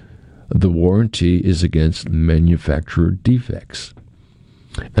 The warranty is against manufacturer defects.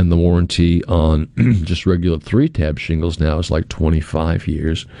 And the warranty on just regular 3-tab shingles now is like 25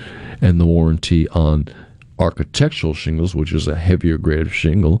 years. And the warranty on architectural shingles, which is a heavier grade of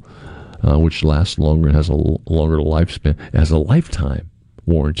shingle, which lasts longer and has a longer lifespan, has a lifetime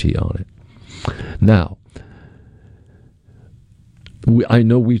warranty on it. Now, I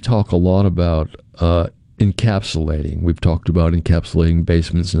know we talk a lot about encapsulating. We've talked about encapsulating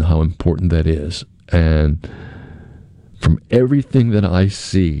basements and how important that is. And from everything that I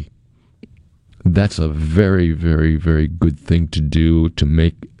see, that's a very, very, very good thing to do to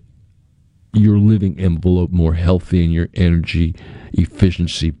make your living envelope more healthy and your energy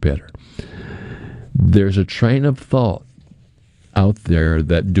efficiency better. There's a train of thought out there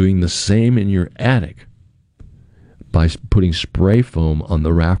that doing the same in your attic by putting spray foam on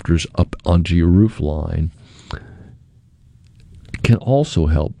the rafters up onto your roof line can also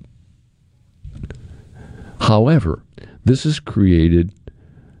help. However, this has created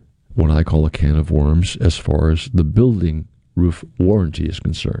what I call a can of worms as far as the building roof warranty is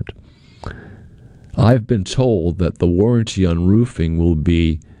concerned. I've been told that the warranty on roofing will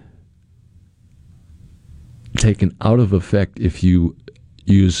be taken out of effect if you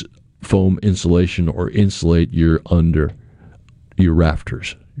use foam insulation or insulate your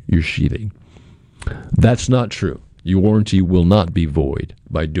rafters, your sheathing. That's not true. Your warranty will not be void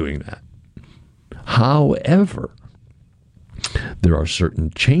by doing that. However, there are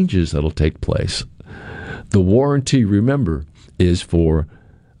certain changes that'll take place. The warranty, remember, is for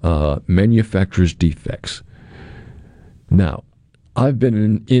manufacturer's defects. Now, I've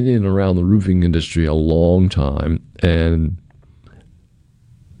been in and around the roofing industry a long time, and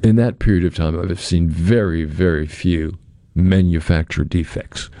in that period of time, I've seen very, very few manufacturer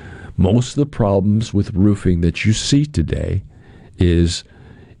defects. Most of the problems with roofing that you see today is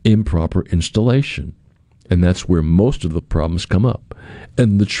improper installation, and that's where most of the problems come up.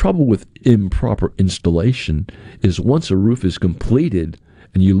 And the trouble with improper installation is once a roof is completed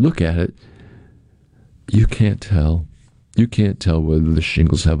and you look at it, you can't tell. You can't tell whether the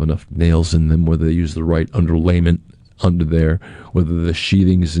shingles have enough nails in them, whether they use the right underlayment under there, whether the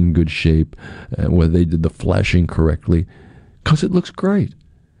sheathing is in good shape, whether they did the flashing correctly, because it looks great.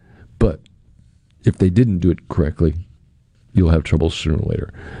 But if they didn't do it correctly, you'll have trouble sooner or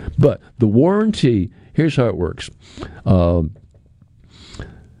later. But the warranty, here's how it works.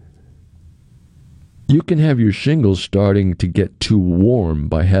 You can have your shingles starting to get too warm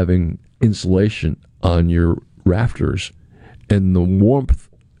by having insulation on your rafters, and the warmth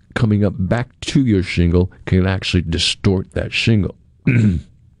coming up back to your shingle can actually distort that shingle.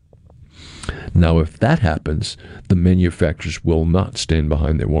 Now, if that happens, the manufacturers will not stand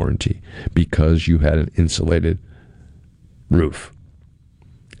behind their warranty because you had an insulated roof.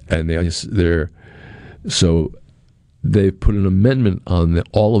 And so they put an amendment on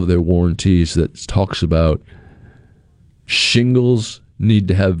all of their warranties that talks about shingles need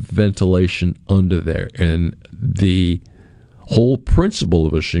to have ventilation under there. And the whole principle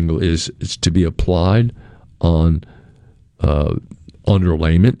of a shingle is to be applied on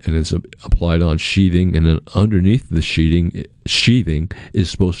underlayment, and it's applied on sheathing, and then underneath the sheathing is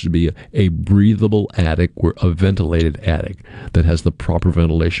supposed to be a breathable attic, or a ventilated attic that has the proper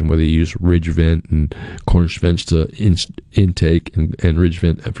ventilation, whether you use ridge vent and cornice vents to intake and ridge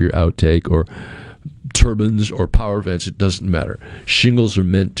vent for your outtake, or turbines or power vents. It doesn't matter. Shingles are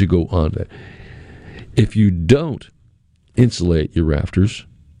meant to go on it. If you don't insulate your rafters,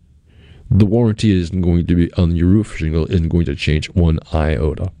 the warranty isn't going to be on your roof shingle, isn't going to change one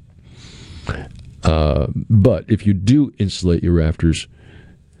iota. But if you do insulate your rafters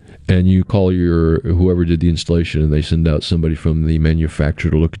and you call whoever did the installation and they send out somebody from the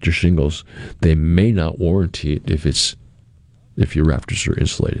manufacturer to look at your shingles, they may not warranty it if your rafters are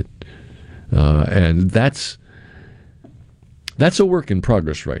insulated. And that's a work in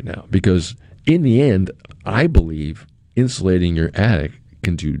progress right now, because in the end, I believe insulating your attic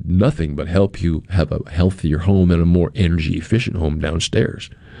can do nothing but help you have a healthier home and a more energy efficient home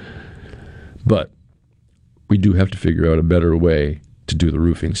downstairs. But we do have to figure out a better way to do the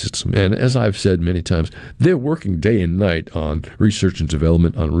roofing system. And as I've said many times, they're working day and night on research and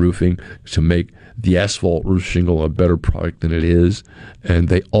development on roofing to make the asphalt roof shingle a better product than it is, and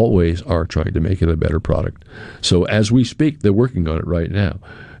they always are trying to make it a better product. So as we speak, they're working on it right now.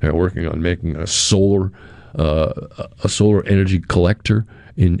 They're working on making a solar energy collector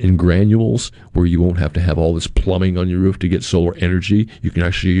in granules, where you won't have to have all this plumbing on your roof to get solar energy. You can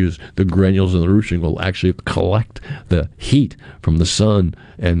actually use the granules in the roof shingle will actually collect the heat from the sun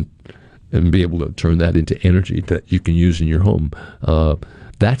and be able to turn that into energy that you can use in your home.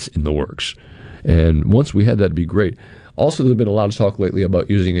 That's in the works. And once we had that, it'd be great. Also, there's been a lot of talk lately about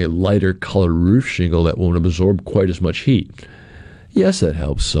using a lighter color roof shingle that won't absorb quite as much heat. Yes, that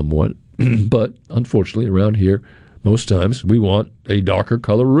helps somewhat. But unfortunately, around here, most times we want a darker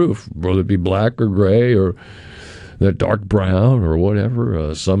color roof, whether it be black or gray or that dark brown or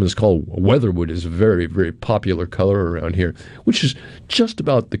whatever. Some is called weatherwood, is a very, very popular color around here, which is just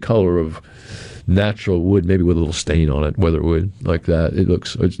about the color of natural wood, maybe with a little stain on it, weatherwood, like that. It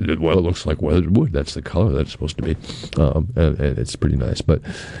looks like weathered wood. That's the color that's supposed to be, and it's pretty nice. But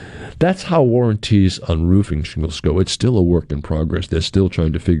that's how warranties on roofing shingles go. It's still a work in progress. They're still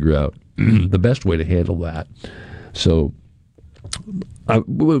trying to figure out the best way to handle that. So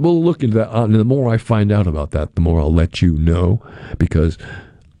we'll look into that. And the more I find out about that, the more I'll let you know, because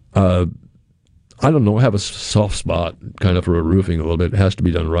I don't know, I have a soft spot kind of for a roofing a little bit. It has to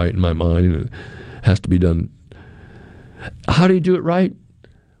be done right in my mind. It has to be done. How do you do it right?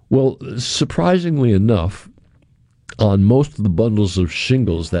 Well, surprisingly enough, on most of the bundles of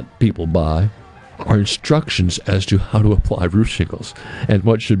shingles that people buy are instructions as to how to apply roof shingles and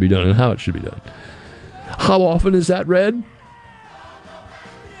what should be done and how it should be done. How often is that read?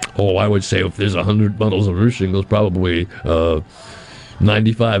 Oh, I would say if there's 100 bundles of roof shingles, probably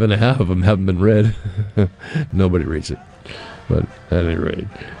 95 and a half of them haven't been read. Nobody reads it. But at any rate,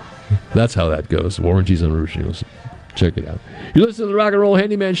 that's how that goes. Warranties on roof shingles. Check it out. You listen to the Rock and Roll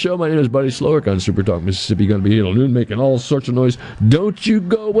Handyman Show. My name is Buddy Slowick on Super Talk Mississippi. Going to be here till noon, making all sorts of noise. Don't you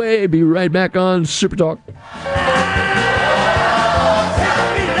go away. Be right back on Super Talk.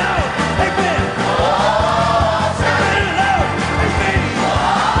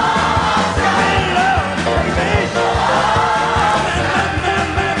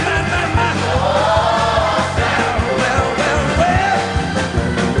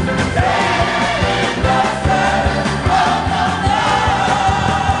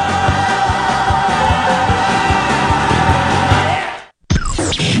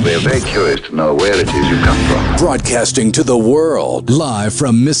 We're very curious to know where it is you come from. Broadcasting to the world, live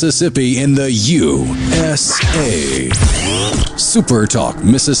from Mississippi in the USA. Super Talk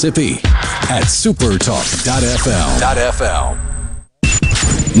Mississippi at supertalk.fm.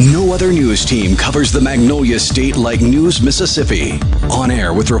 No other news team covers the Magnolia State like News Mississippi. On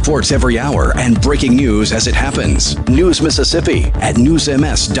air with reports every hour and breaking news as it happens. News Mississippi at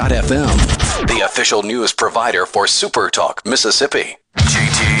newsms.fm. The official news provider for Super Talk Mississippi.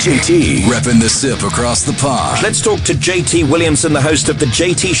 JT JT repping the SIP across the pond. Let's talk to JT Williamson, the host of the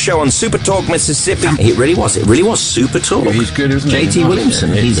JT Show on Super Talk Mississippi. It really was Super Talk. He's good, isn't he? JT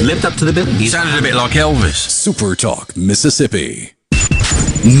Williamson, he's lived up to the billing. He sounded a bit like Elvis. Super Talk Mississippi.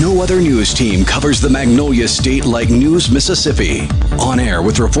 No other news team covers the Magnolia State like News Mississippi. On air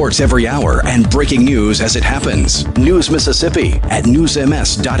with reports every hour and breaking news as it happens. News Mississippi at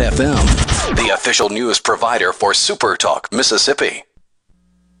newsms.fm, the official news provider for Super Talk Mississippi.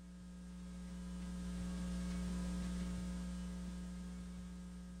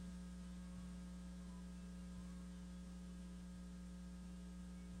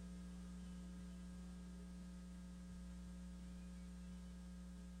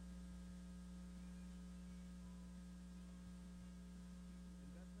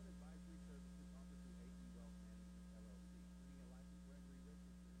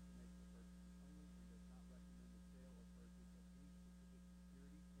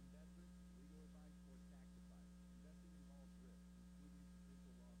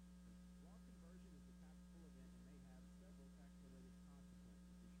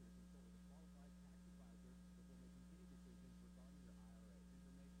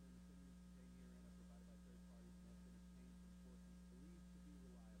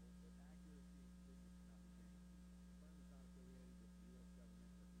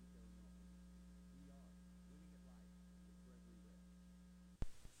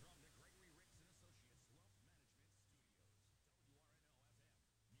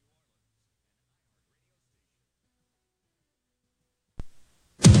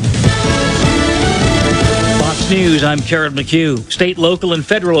 News, I'm Karen McHugh. State, local, and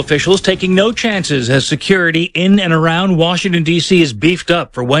federal officials taking no chances as security in and around Washington, D.C. is beefed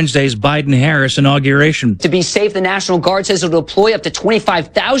up for Wednesday's Biden-Harris inauguration. To be safe, the National Guard says it'll deploy up to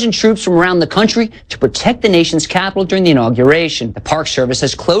 25,000 troops from around the country to protect the nation's capital during the inauguration. The Park Service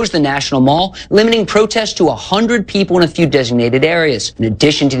has closed the National Mall, limiting protests to 100 people in a few designated areas. In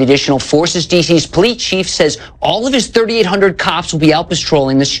addition to the additional forces, D.C.'s police chief says all of his 3,800 cops will be out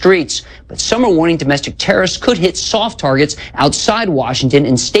patrolling the streets. But some are warning domestic terrorists could hit soft targets outside Washington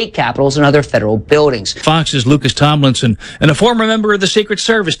and state capitals and other federal buildings. Fox's Lucas Tomlinson and a former member of the Secret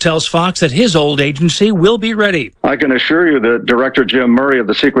Service tells Fox that his old agency will be ready. I can assure you that Director Jim Murray of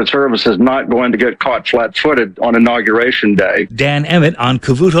the Secret Service is not going to get caught flat-footed on Inauguration Day. Dan Emmett on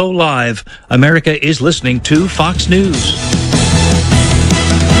Cavuto Live. America is listening to Fox News.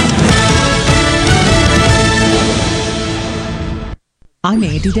 I'm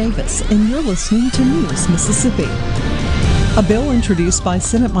Andy Davis, and you're listening to News Mississippi. A bill introduced by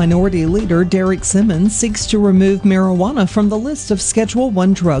Senate Minority Leader Derek Simmons seeks to remove marijuana from the list of Schedule I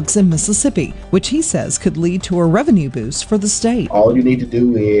drugs in Mississippi, which he says could lead to a revenue boost for the state. All you need to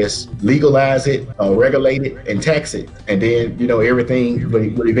do is legalize it, regulate it, and tax it. And then, everything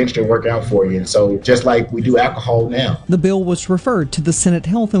will eventually work out for you. And so just like we do alcohol now. The bill was referred to the Senate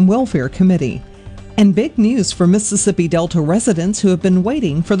Health and Welfare Committee. And big news for Mississippi Delta residents who have been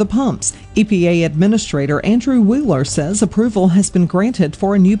waiting for the pumps. EPA Administrator Andrew Wheeler says approval has been granted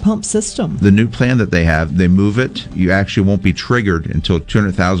for a new pump system. The new plan that they have, they move it. You actually won't be triggered until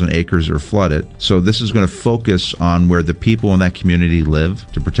 200,000 acres are flooded. So this is going to focus on where the people in that community live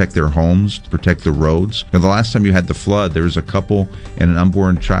to protect their homes, to protect the roads. Now, the last time you had the flood, there was a couple and an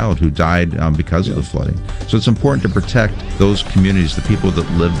unborn child who died because of the flooding. So it's important to protect those communities, the people that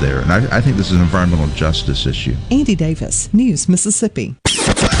live there. And I think this is an environmental justice issue. Andy Davis, News Mississippi.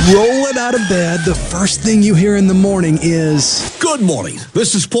 Rolling out of bed, the first thing you hear in the morning is, "Good morning,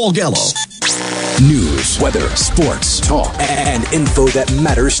 this is Paul Gallo." News, weather, sports, talk, and info that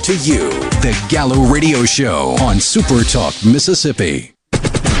matters to you. The Gallo Radio Show on Super Talk Mississippi.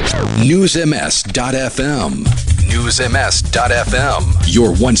 NewsMS.FM. NewsMS.FM.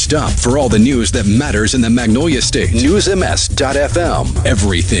 Your one stop for all the news that matters in the Magnolia State. NewsMS.FM.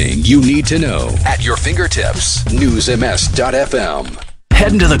 Everything you need to know at your fingertips. NewsMS.FM.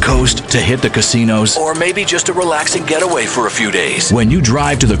 Heading to the coast to hit the casinos, or maybe just a relaxing getaway for a few days. When you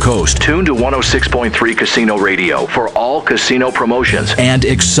drive to the coast, tune to 106.3 Casino Radio for all casino promotions and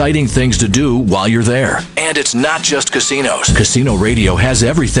exciting things to do while you're there. And it's not just casinos. Casino Radio has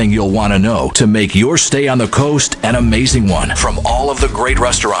everything you'll want to know to make your stay on the coast an amazing one. From all of the great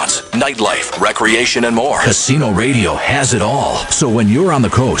restaurants, nightlife, recreation, and more, Casino Radio has it all. So when you're on the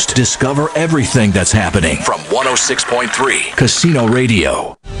coast, discover everything that's happening from 106.3 Casino Radio.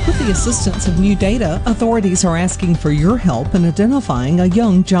 With the assistance of new data, authorities are asking for your help in identifying a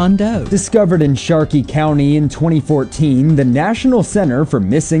young John Doe. Discovered in Sharkey County in 2014, the National Center for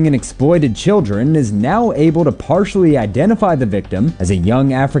Missing and Exploited Children is now able to partially identify the victim as a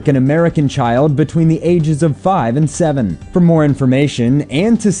young African American child between the ages of 5 and 7. For more information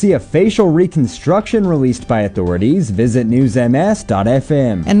and to see a facial reconstruction released by authorities, visit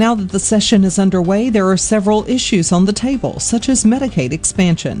newsms.fm. And now that the session is underway, there are several issues on the table, such as Medicaid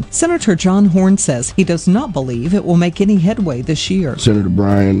expansion. Senator John Horn says he does not believe it will make any headway this year. Senator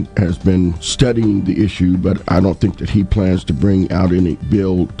Bryan has been studying the issue, but I don't think that he plans to bring out any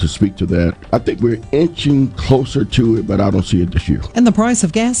bill to speak to that. I think we're inching closer to it, but I don't see it this year. And the price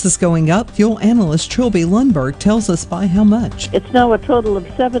of gas is going up. Fuel analyst Trilby Lundberg tells us by how much. It's now a total of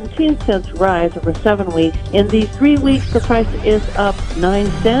 17 cents rise over 7 weeks. In these 3 weeks, the price is up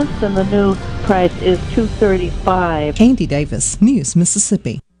 9 cents, and the new price is $2.35. Andy Davis, News,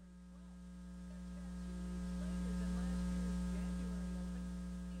 Mississippi.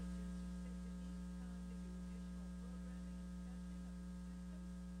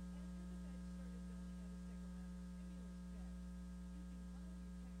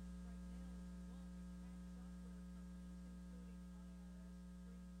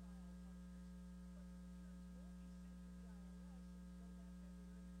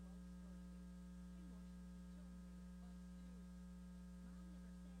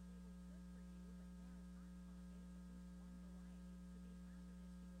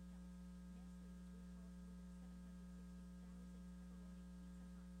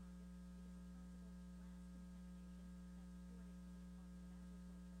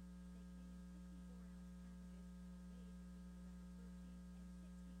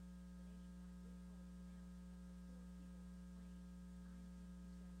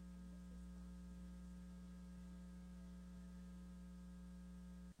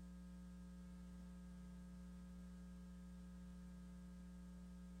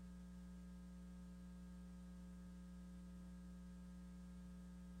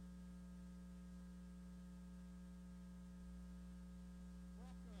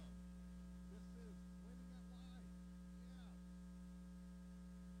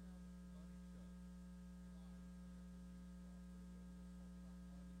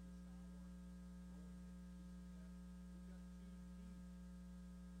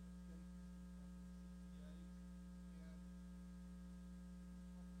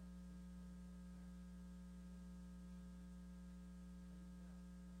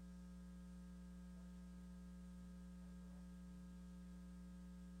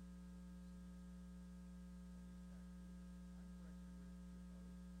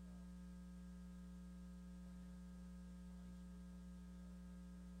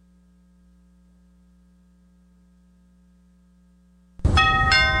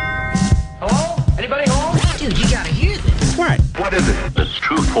 What is it? Its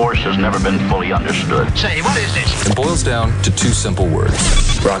true force has never been fully understood. Say, what is this? It boils down to two simple words.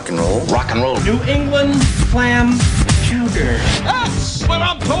 Rock and roll. Rock and roll. New England clam chowder. That's what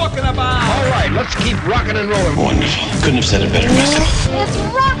I'm talking about. All right, let's keep rocking and rolling. Wonderful. Couldn't have said it better myself. It's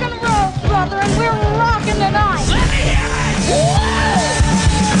rock and roll, brother, and we're rocking tonight. Let me hear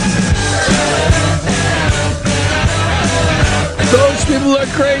it. Those people are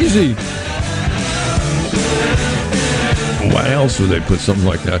crazy. Why else would they put something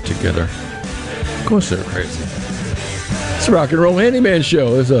like that together? Of course they're crazy. It's a rock and roll handyman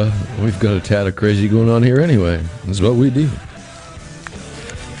show. We've got a tad of crazy going on here anyway. That's what we do.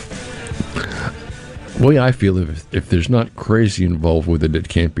 The way I feel, if there's not crazy involved with it, it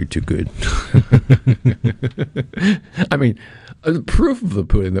can't be too good. I mean, the proof of the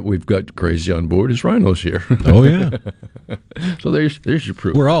pudding that we've got crazy on board is Rhino's here. Oh, yeah. So there's your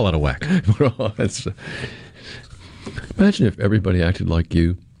proof. We're all out of whack. Imagine if everybody acted like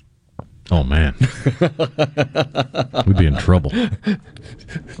you. Oh, man. We'd be in trouble.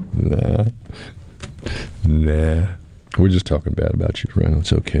 Nah. We're just talking bad about you, Rhino.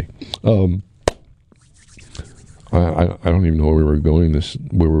 It's okay. I don't even know where we were going.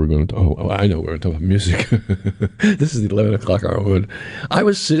 Where we were going to. Oh, I know. We're going to talk about music. This is the 11 o'clock hour. I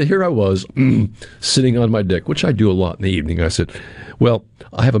was sitting on my deck, which I do a lot in the evening. I said, well,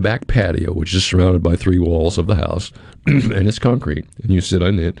 I have a back patio, which is surrounded by 3 walls of the house, and it's concrete, and you sit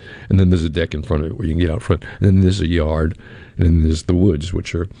on it, and then there's a deck in front of it where you can get out front, and then there's a yard, and then there's the woods,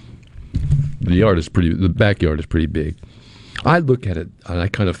 which are, the backyard is pretty big. I look at it, and I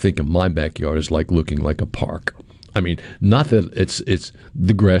kind of think of my backyard as like looking like a park. I mean, not that it's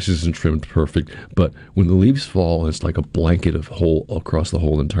the grass isn't trimmed perfect, but when the leaves fall, it's like a blanket of hole across the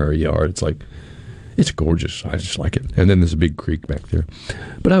whole entire yard. It's like, It's gorgeous. I just like it. And then there's a big creek back there.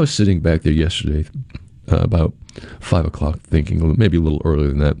 But I was sitting back there yesterday, about 5 o'clock, thinking, maybe a little earlier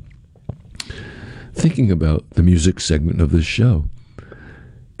than that, thinking about the music segment of this show.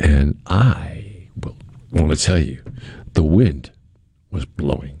 And I want to tell you, the wind was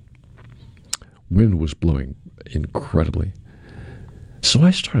blowing. Wind was blowing incredibly. So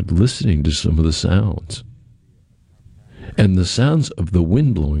I started listening to some of the sounds. And the sounds of the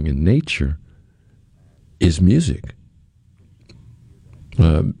wind blowing in nature is music.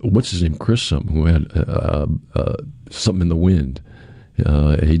 What's his name? Chris something, who had Something in the Wind.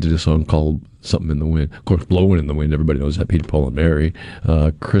 He did a song called Something in the Wind. Of course, Blowing in the Wind, everybody knows that, Peter, Paul, and Mary.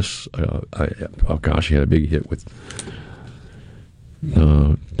 Chris, he had a big hit with...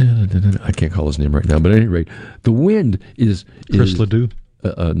 I can't call his name right now, but at any rate, the wind is Chris Ledoux.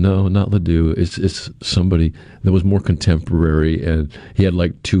 No, not Ledoux. It's somebody that was more contemporary, and he had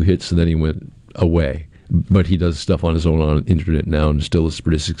like 2 hits, and then he went away. But he does stuff on his own on the internet now, and still is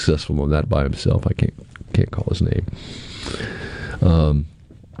pretty successful on that by himself. I can't call his name.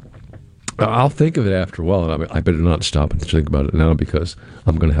 I'll think of it after a while, and I better not stop and think about it now, because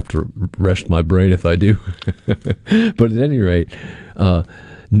I'm going to have to rest my brain if I do. But at any rate,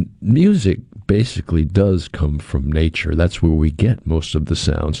 music basically does come from nature. That's where we get most of the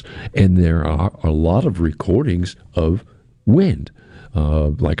sounds. And there are a lot of recordings of wind.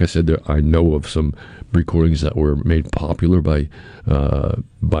 Like I said, I know of some recordings that were made popular by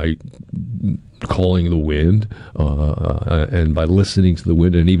calling the wind and by listening to the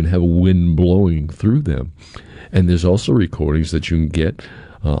wind, and even have a wind blowing through them. And there's also recordings that you can get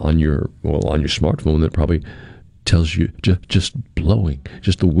on your smartphone that probably tells you just blowing,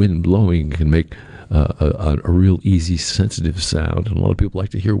 just the wind blowing can make a real easy, sensitive sound. And a lot of people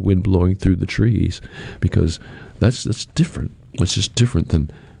like to hear wind blowing through the trees, because that's different. It's just different than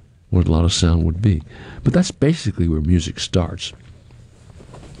what a lot of sound would be. But that's basically where music starts.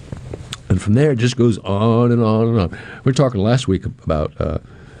 And from there, it just goes on and on and on. We were talking last week about a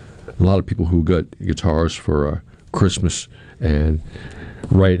lot of people who got guitars for Christmas, and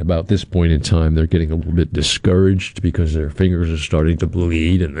right about this point in time, they're getting a little bit discouraged because their fingers are starting to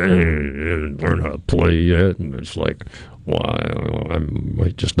bleed, and they don't learn how to play yet. And it's like, well, I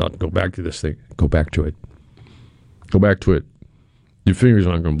might just not go back to this thing. Go back to it. Go back to it. Your fingers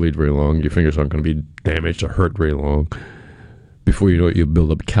aren't going to bleed very long. Your fingers aren't going to be damaged or hurt very long. Before you know it, you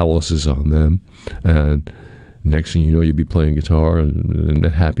build up calluses on them. And next thing you know, you'll be playing guitar and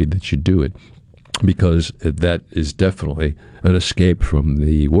happy that you do it. Because that is definitely an escape from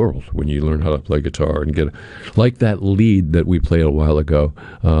the world when you learn how to play guitar and get like that lead that we played a while ago.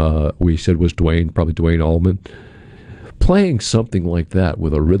 We said was probably Dwayne Allman. Playing something like that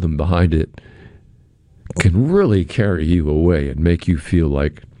with a rhythm behind it can really carry you away and make you feel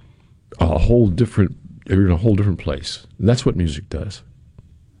like you're in a whole different place. And that's what music does.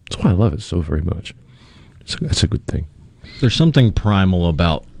 That's why I love it so very much. That's a good thing. There's something primal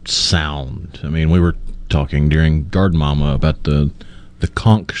about sound. I mean, we were talking during Garden Mama about the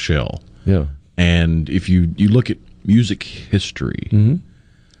conch shell. Yeah. And if you look at music history, mm-hmm.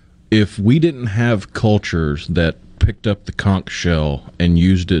 if we didn't have cultures that picked up the conch shell and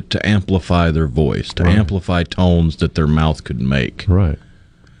used it to amplify their voice, to amplify tones that their mouth could make, right,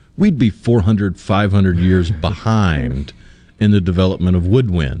 we'd be 400, 500 years behind in the development of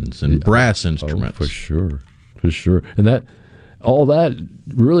woodwinds and brass instruments. For sure. And all that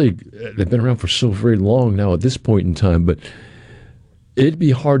really, they've been around for so very long now at this point in time, but it'd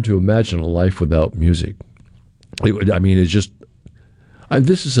be hard to imagine a life without music. It's just,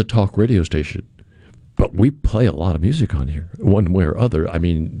 this is a talk radio station, but we play a lot of music on here, one way or other. I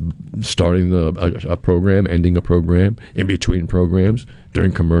mean, starting a program, ending a program, in between programs,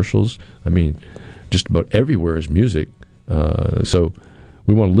 during commercials. I mean, just about everywhere is music. So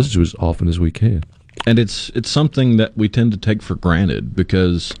we want to listen to it as often as we can. And it's something that we tend to take for granted,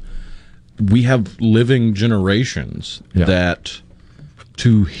 because we have living generations that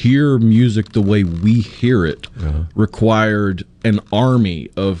to hear music the way we hear it required an army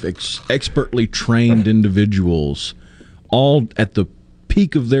of expertly trained individuals, all at the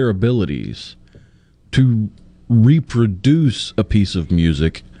peak of their abilities, to reproduce a piece of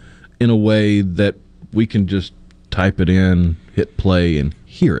music in a way that we can just type it in, hit play, and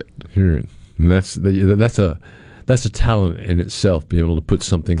hear it. And that's a talent in itself, being able to put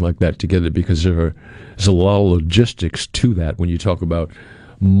something like that together, because there's a lot of logistics to that when you talk about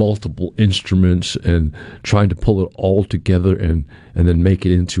multiple instruments and trying to pull it all together and then make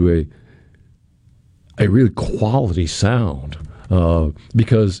it into a really quality sound.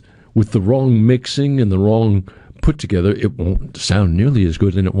 Because with the wrong mixing and the wrong put together, it won't sound nearly as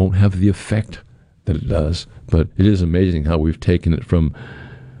good, and it won't have the effect that it does. But it is amazing how we've taken it from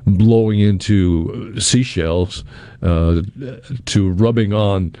blowing into seashells to rubbing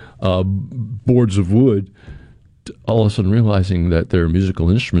on boards of wood, all of a sudden realizing that there are musical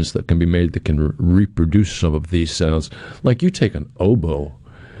instruments that can be made that can reproduce some of these sounds. Like you take an oboe.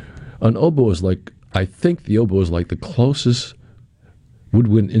 An oboe is like, I think the oboe is like the closest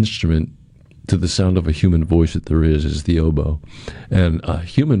woodwind instrument to the sound of a human voice that there is the oboe. And a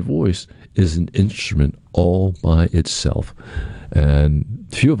human voice is an instrument all by itself. And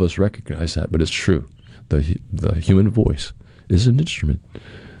few of us recognize that, but it's true. The human voice is an instrument.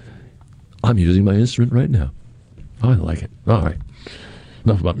 I'm using my instrument right now. I like it. All right.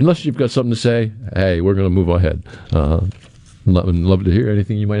 Enough about me. Unless you've got something to say, hey, we're going to move ahead. Love to hear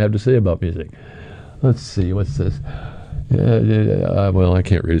anything you might have to say about music. Let's see. What's this? Well, I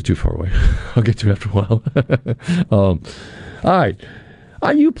can't read it too far away. I'll get to it after a while. All right.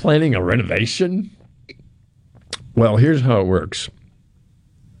 Are you planning a renovation? Well, here's how it works.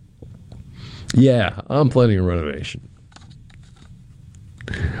 Yeah, I'm planning a renovation.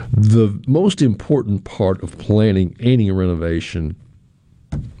 The most important part of planning any renovation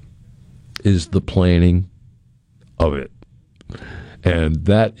is the planning of it. And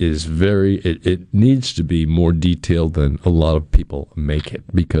that is it needs to be more detailed than a lot of people make it,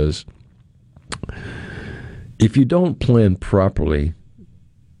 because if you don't plan properly,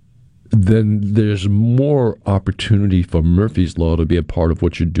 then there's more opportunity for Murphy's Law to be a part of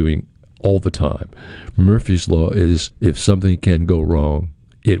what you're doing all the time. Murphy's Law is, if something can go wrong,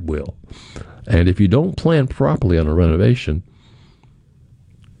 it will. And if you don't plan properly on a renovation,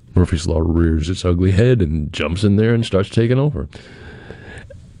 Murphy's Law rears its ugly head and jumps in there and starts taking over.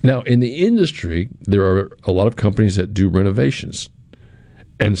 Now, in the industry, there are a lot of companies that do renovations.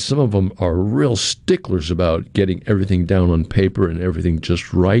 And some of them are real sticklers about getting everything down on paper and everything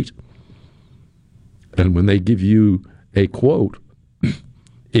just right. And when they give you a quote,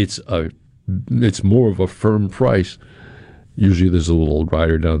 it's more of a firm price. Usually there's a little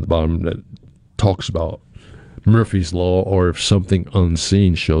rider down at the bottom that talks about Murphy's Law, or if something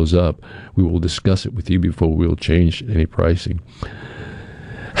unseen shows up, we will discuss it with you before we'll change any pricing.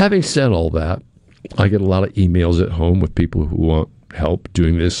 Having said all that, I get a lot of emails at home with people who want help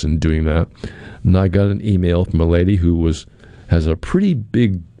doing this and doing that. And I got an email from a lady who has a pretty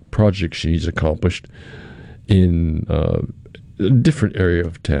big project she needs accomplished in a different area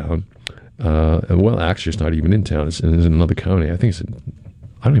of town. Well, actually, it's not even in town. It's in another county. I think it's in,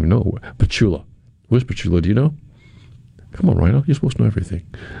 I don't even know, Petula. Where's Petula? Do you know? Come on, Rhino. You're supposed to know everything.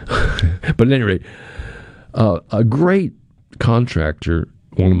 But at any rate, a great contractor,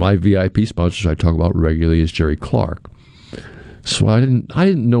 one of my VIP sponsors I talk about regularly is Jerry Clark. So I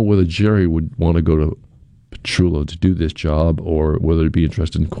didn't know whether Jerry would want to go to Petula to do this job or whether he'd be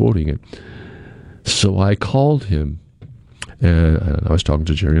interested in quoting it. So I called him, and I was talking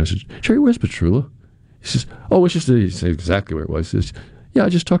to Jerry, and I said, Jerry, where's Petula? He says, oh, it's just, he said exactly where it was. He says, yeah, I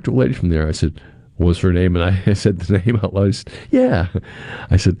just talked to a lady from there. I said, what's her name? And I said the name out loud. He said, yeah.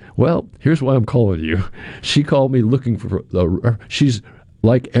 I said, well, here's why I'm calling you. She called me looking for, she's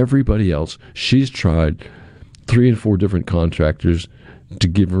like everybody else. She's tried 3 and 4 different contractors to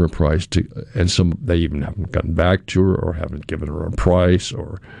give her a price, and some they even haven't gotten back to her or haven't given her a price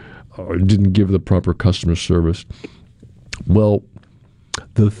or didn't give the proper customer service. Well,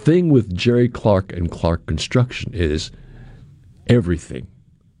 the thing with Jerry Clark and Clark Construction is everything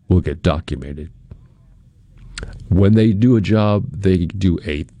will get documented. When they do a job, they do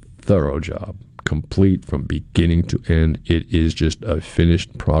a thorough job, complete from beginning to end. It is just a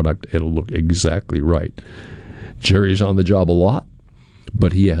finished product. It'll look exactly right. Jerry's on the job a lot,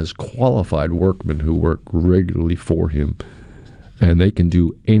 but he has qualified workmen who work regularly for him, and they can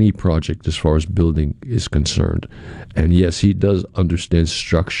do any project as far as building is concerned. And yes, he does understand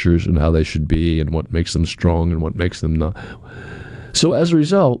structures and how they should be and what makes them strong and what makes them not. So as a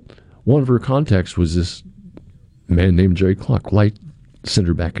result, one of her contacts was this man named Jerry Clark. Light sent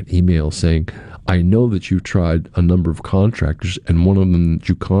her back an email saying, I know that you've tried a number of contractors, and one of them that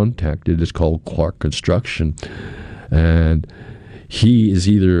you contacted is called Clark Construction. And he is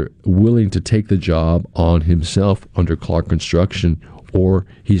either willing to take the job on himself under Clark Construction, or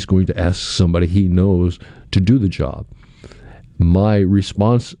he's going to ask somebody he knows to do the job. My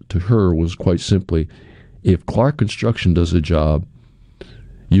response to her was quite simply, if Clark Construction does a job,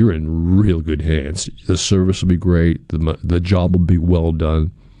 you're in real good hands. The service will be great. The job will be well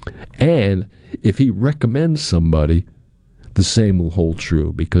done. And if he recommends somebody, the same will hold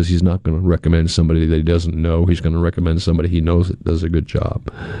true, because he's not going to recommend somebody that he doesn't know. He's going to recommend somebody he knows that does a good job.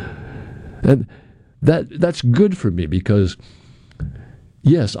 And that's good for me, because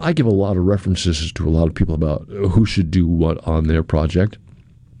yes, I give a lot of references to a lot of people about who should do what on their project.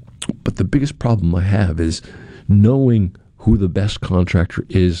 But the biggest problem I have is knowing who the best contractor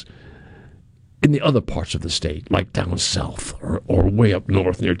is in the other parts of the state, like down south or way up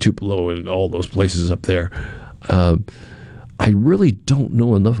north near Tupelo and all those places up there. I really don't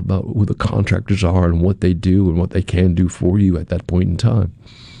know enough about who the contractors are and what they do and what they can do for you at that point in time.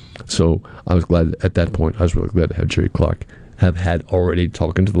 So I was glad at that point, I was really glad to have Jerry Clark have had already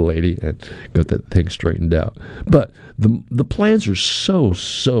talking to the lady and got that thing straightened out. But the plans are so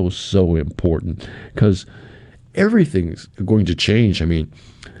important because everything's going to change. I mean,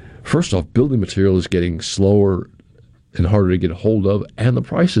 first off, building material is getting slower and harder to get a hold of, and the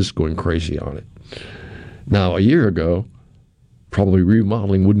price is going crazy on it. Now, a year ago, probably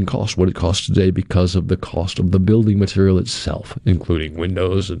remodeling wouldn't cost what it costs today because of the cost of the building material itself, including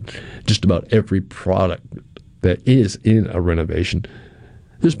windows and just about every product that is in a renovation.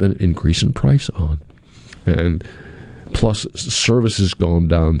 There's been an increase in price on. And plus, service has gone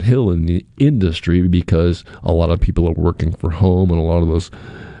downhill in the industry because a lot of people are working from home, and a lot of those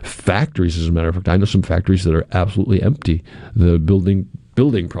factories, as a matter of fact, I know some factories that are absolutely empty, the building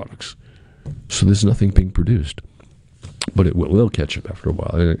products. So there's nothing being produced. But it will catch up after a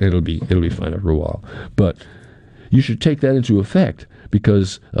while. It'll be fine after a while. But you should take that into effect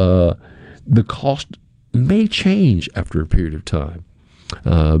because the cost may change after a period of time.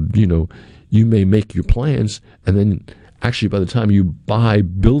 You may make your plans, and then actually by the time you buy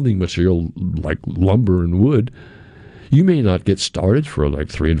building material like lumber and wood, you may not get started for like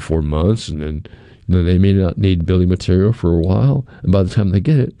 3 and 4 months, and then they may not need building material for a while. And by the time they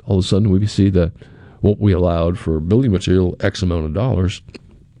get it, all of a sudden we see that what we allowed for building material, X amount of dollars,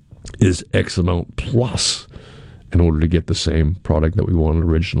 is X amount plus in order to get the same product that we wanted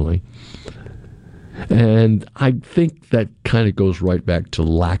originally. And I think that kind of goes right back to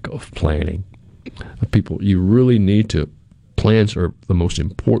lack of planning. People, you really need to. Plans are the most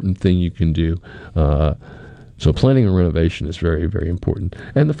important thing you can do. So planning and renovation is very, very important.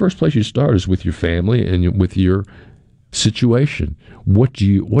 And the first place you start is with your family and with your situation. What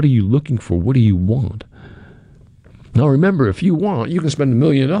are you looking for? What do you want? Now remember, if you want, you can spend $1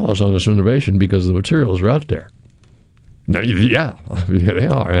 million on this renovation because the materials are out there. Now, yeah, they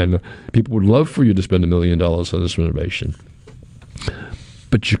are, and people would love for you to spend $1 million on this renovation.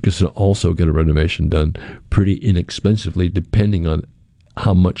 But you can also get a renovation done pretty inexpensively, depending on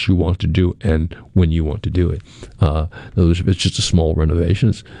how much you want to do and when you want to do it. If it's just a small renovation,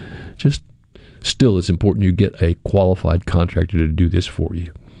 it's just still, it's important you get a qualified contractor to do this for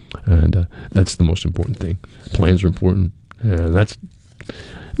you. And that's the most important thing. Plans are important. And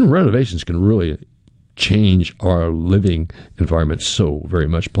renovations can really change our living environment so very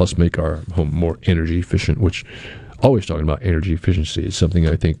much, plus make our home more energy efficient, which always talking about energy efficiency is something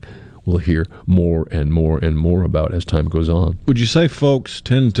I think we'll hear more and more and more about as time goes on. Would you say folks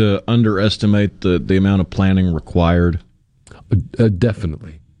tend to underestimate the amount of planning required?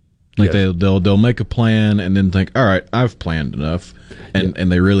 Definitely. Like yes. they'll make a plan and then think, all right, I've planned enough, and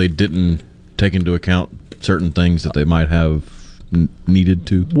they really didn't take into account certain things that they might have needed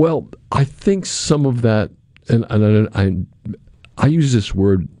to. Well, I think some of that, and I use this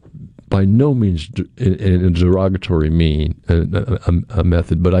word by no means in a derogatory a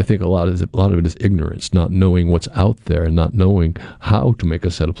method, but I think a lot of it is ignorance, not knowing what's out there and not knowing how to make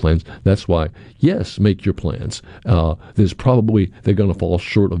a set of plans. That's why, yes, make your plans. They're going to fall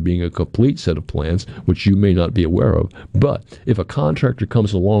short of being a complete set of plans, which you may not be aware of. But if a contractor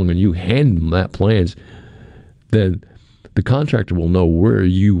comes along and you hand them that plans, then the contractor will know where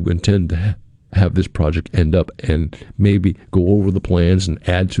you intend to have this project end up, and maybe go over the plans and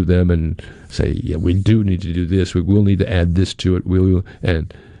add to them and say, yeah, we do need to do this. We will need to add this to it.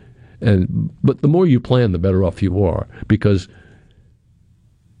 But the more you plan, the better off you are, because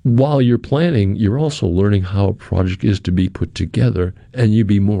while you're planning, you're also learning how a project is to be put together, and you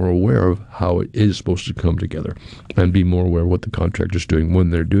be more aware of how it is supposed to come together, and be more aware of what the contractor's doing when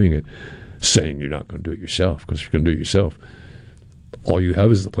they're doing it. Saying you're not going to do it yourself, because if you're going to do it yourself, all you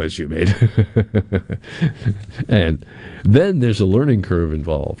have is the plans you made. And then there's a learning curve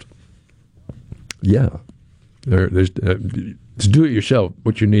involved. Yeah. There's to do it yourself,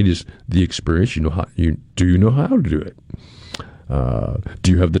 what you need is the experience. Do you know how to do it?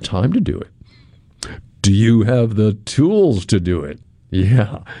 Do you have the time to do it? Do you have the tools to do it?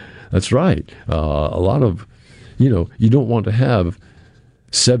 Yeah, that's right. A lot of, you don't want to have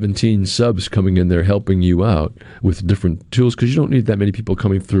 17 subs coming in there helping you out with different tools, because you don't need that many people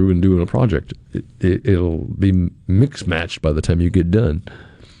coming through and doing a project. It'll be mix-matched by the time you get done.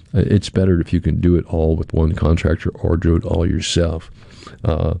 It's better if you can do it all with one contractor or do it all yourself.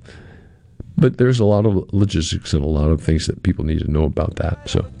 But there's a lot of logistics and a lot of things that people need to know about that.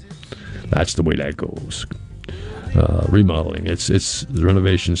 So that's the way that goes. Remodeling, it's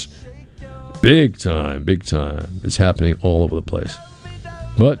renovations, big time. It's happening all over the place.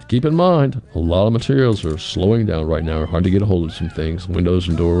 But keep in mind, a lot of materials are slowing down right now. Hard to get a hold of some things, windows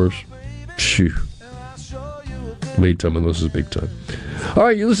and doors. Phew. Lead time on those is big time. All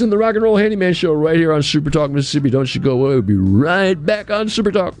right, you listen to the Rock and Roll Handyman Show right here on Super Talk Mississippi. Don't you go away. We'll be right back on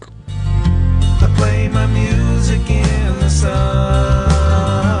Super Talk. I play my music in the sun.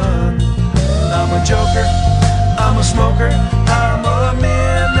 I'm a joker, I'm a smoker, I'm a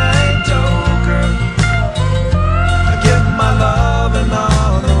midnight toker. I get my loving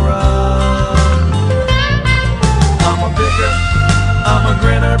on the run. I'm a picker, I'm a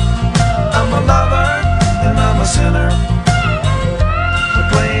grinner, I'm a lover, and I'm a sinner. I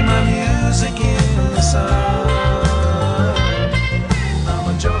play my music in the sun. I'm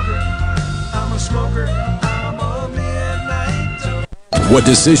a joker, I'm a smoker, I'm a midnight toker. What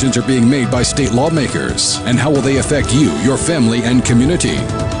decisions are being made by state lawmakers, and how will they affect you, your family, and community?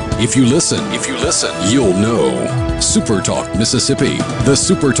 If you listen, you'll know. Super Talk Mississippi, the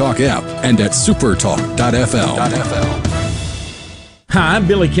Super Talk app, and at supertalk.fl. Hi, I'm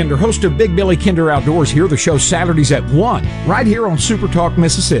Billy Kinder, host of Big Billy Kinder Outdoors. Here, the show Saturdays at 1, right here on Super Talk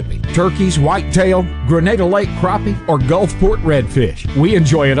Mississippi. Turkeys, whitetail, Grenada Lake crappie, or Gulfport redfish. We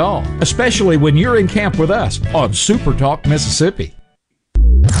enjoy it all, especially when you're in camp with us on Super Talk Mississippi.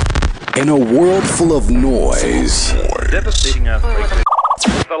 In a world full of noise, Devastating earthquake.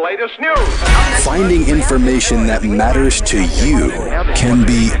 The latest news. finding information that matters to you can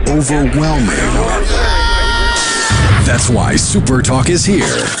be overwhelming. That's why Super Talk is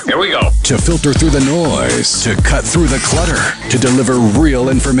here. Here we go. To filter through the noise, to cut through the clutter, to deliver real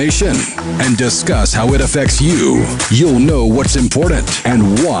information, and discuss how it affects you. You'll know what's important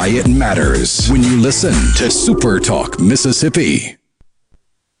and why it matters when you listen to Super Talk Mississippi.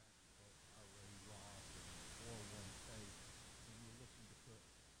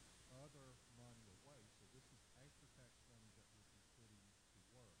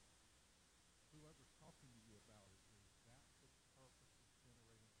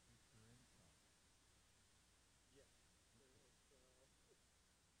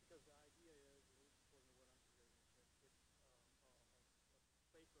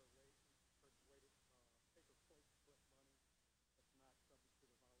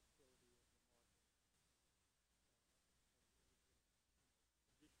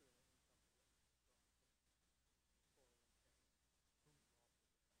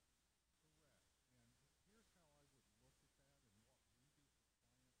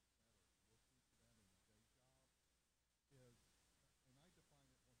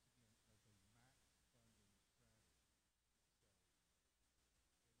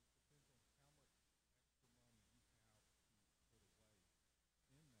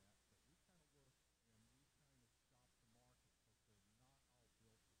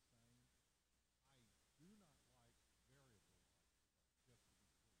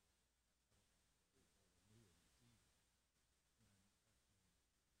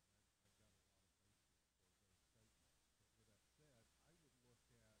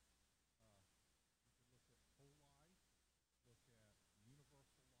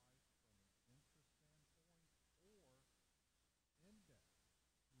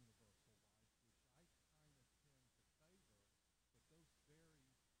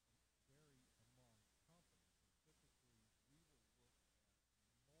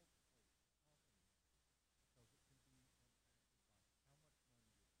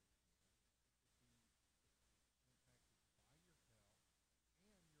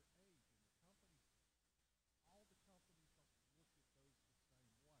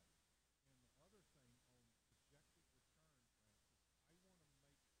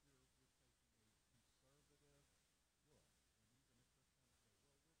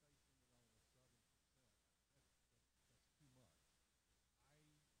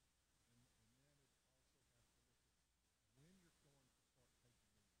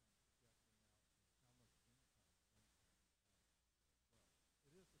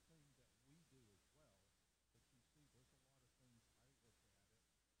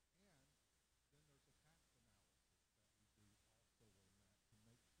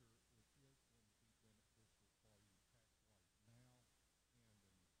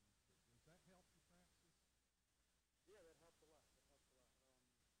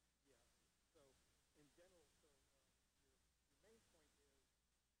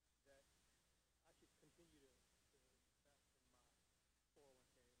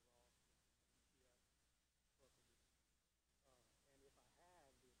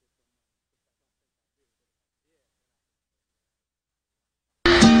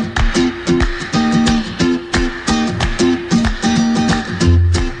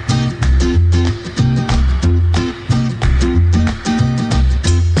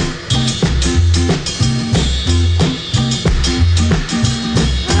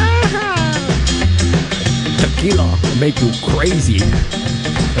 make you crazy.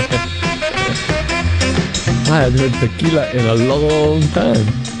 I haven't heard tequila in a long time.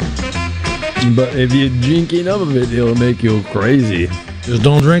 But if you drink enough of it, it'll make you crazy. Just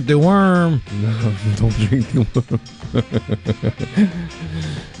don't drink the worm. No, don't drink the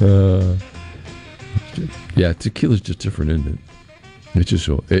worm. Yeah, tequila's just different, isn't it? It's just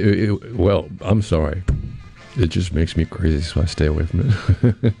so. Well, I'm sorry. It just makes me crazy, so I stay away from it.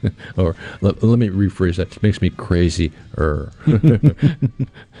 Or let me rephrase that. It makes me crazy. Oh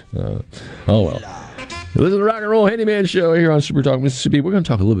well. This is the Rock and Roll Handyman Show here on Super Talk Mississippi. We're going to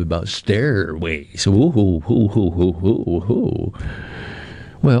talk a little bit about stairways.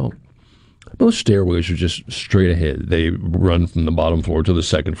 Well, most stairways are just straight ahead. They run from the bottom floor to the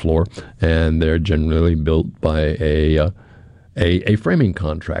second floor, and they're generally built by a framing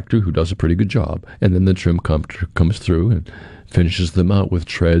contractor who does a pretty good job. And then the trim comes through and finishes them out with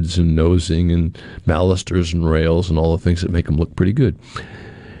treads and nosing and balusters and rails and all the things that make them look pretty good.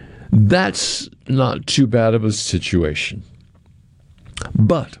 That's not too bad of a situation.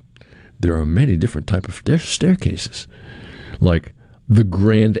 But there are many different types of staircases. Like the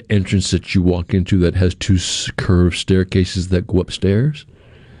grand entrance that you walk into that has two curved staircases that go upstairs.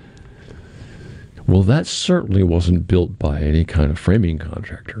 Well, that certainly wasn't built by any kind of framing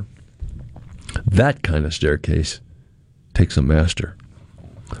contractor. That kind of staircase takes a master.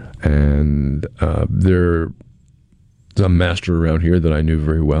 And there's a master around here that I knew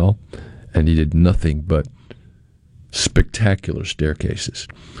very well, and he did nothing but spectacular staircases.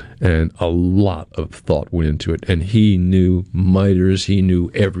 And a lot of thought went into it. And he knew miters, he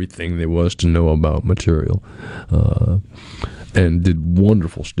knew everything there was to know about material, and did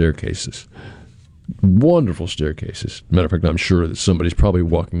wonderful staircases. Wonderful staircases. Matter of fact, I'm sure that somebody's probably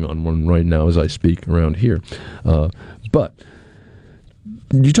walking on one right now as I speak around here. But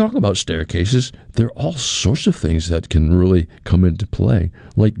you talk about staircases, there are all sorts of things that can really come into play,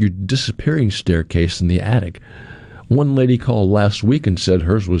 like your disappearing staircase in the attic. One lady called last week and said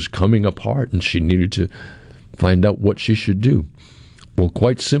hers was coming apart and she needed to find out what she should do. Well,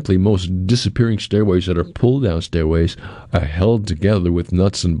 quite simply, most disappearing stairways that are pull-down stairways are held together with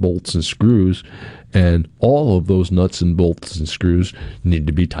nuts and bolts and screws, and all of those nuts and bolts and screws need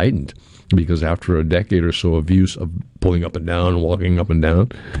to be tightened, because after a decade or so of use of pulling up and down, walking up and down,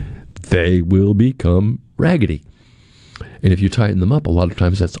 they will become raggedy. And if you tighten them up, a lot of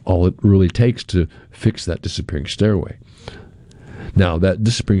times that's all it really takes to fix that disappearing stairway. Now, that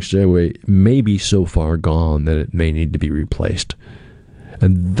disappearing stairway may be so far gone that it may need to be replaced.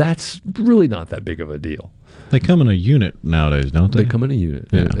 And that's really not that big of a deal. They come in a unit nowadays, don't they? They come in a unit.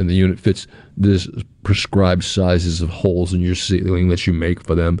 Yeah. And the unit fits this prescribed sizes of holes in your ceiling that you make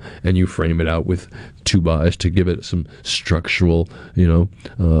for them, and you frame it out with 2x to give it some structural,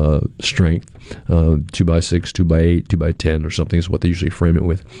 strength. 2x6, 2x8, 2x10 or something is what they usually frame it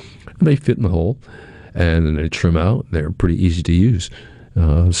with. And they fit in the hole, and then they trim out. They're pretty easy to use.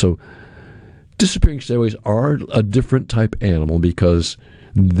 So disappearing stairways are a different type animal because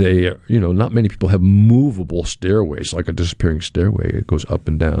they are, not many people have movable stairways like a disappearing stairway. It goes up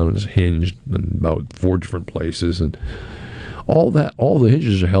and down and is hinged in about 4 different places, and all the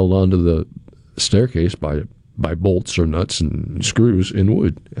hinges are held onto the staircase by bolts or nuts and screws in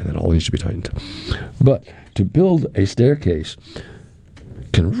wood, and it all needs to be tightened. But to build a staircase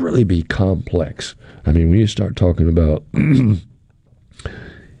can really be complex. I mean, when you start talking about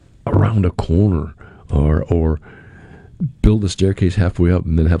around a corner or build a staircase halfway up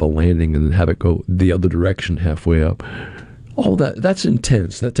and then have a landing and then have it go the other direction halfway up, all that's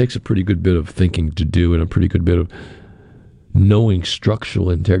intense. That takes a pretty good bit of thinking to do, and a pretty good bit of knowing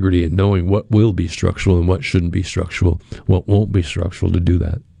structural integrity and knowing what will be structural and what shouldn't be structural, what won't be structural to do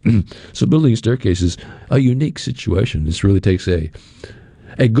that. So building a staircase is a unique situation. This really takes a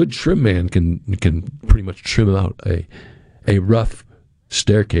good trim man can pretty much trim out a rough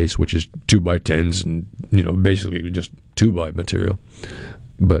staircase, which is 2x10s and basically just 2x material,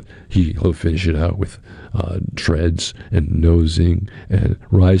 but he'll finish it out with treads and nosing and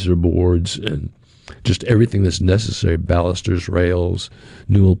riser boards and just everything that's necessary, balusters, rails,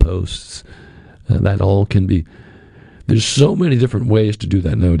 newel posts. That all can be. There's so many different ways to do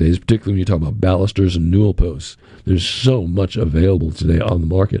that nowadays, particularly when you talk about balusters and newel posts. There's so much available today on the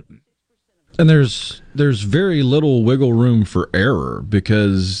market. And there's very little wiggle room for error,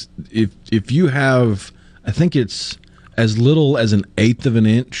 because if you have, I think it's as little as 1/8 of an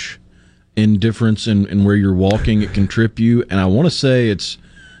inch in difference in where you're walking, it can trip you. And I want to say it's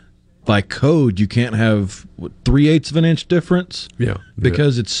by code you can't have 3/8 of an inch difference. Yeah,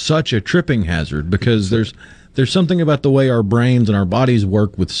 because it's such a tripping hazard. Because there's something about the way our brains and our bodies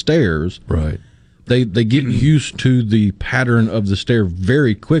work with stairs, right, they get used to the pattern of the stair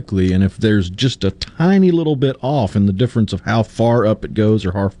very quickly, and if there's just a tiny little bit off in the difference of how far up it goes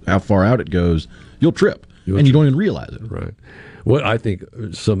or how far out it goes, you'll trip, and you don't even realize it. Right. What I think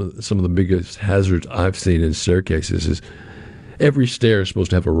some of the biggest hazards I've seen in staircases is every stair is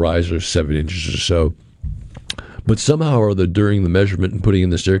supposed to have a riser 7 inches or so, but somehow or other during the measurement and putting in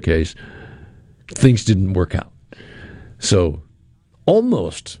the staircase, things didn't work out. So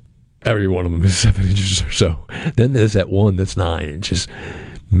almost every one of them is 7 inches or so. Then there's that one that's 9 inches.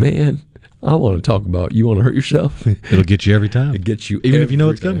 Man, I want to talk about, you want to hurt yourself? It'll get you every time. It gets you even if you know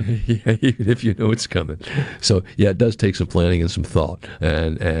it's coming. Yeah, even if you know it's coming. So, yeah, it does take some planning and some thought.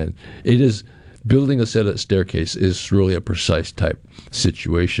 And it is, building a set of staircase is really a precise type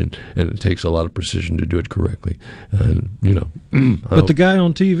situation, and it takes a lot of precision to do it correctly. And, you know. But the guy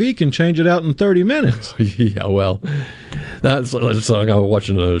on TV can change it out in 30 minutes. Yeah, well, that's like I was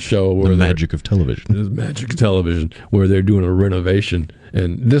watching a show where the magic of television. The magic of television, where they're doing a renovation.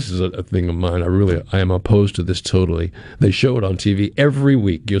 And this is a thing of mine. I am opposed to this totally. They show it on TV every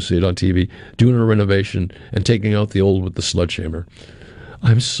week. You'll see it on TV, doing a renovation and taking out the old with the sledgehammer.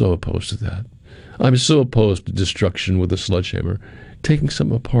 I'm so opposed to that. I'm so opposed to destruction with a sledgehammer. Taking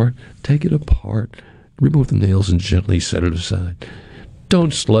something apart, take it apart, remove the nails and gently set it aside.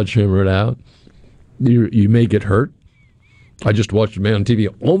 Don't sledgehammer it out. You may get hurt. I just watched a man on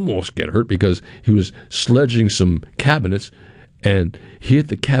TV almost get hurt because he was sledging some cabinets and he hit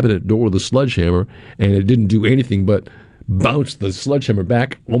the cabinet door with a sledgehammer, and it didn't do anything but bounce the sledgehammer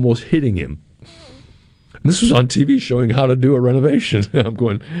back, almost hitting him. And this was on TV showing how to do a renovation. I'm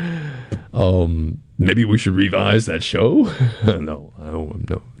going, maybe we should revise that show? No.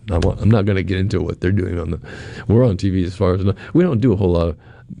 I'm not going to get into what they're doing we're on TV as far as, we don't do a whole lot of,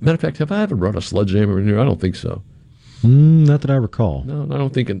 matter of fact, have I ever brought a sledgehammer in here? I don't think so. Not that I recall. No, I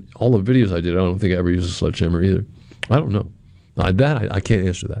don't think in all the videos I did, I don't think I ever used a sledgehammer either. I don't know. I can't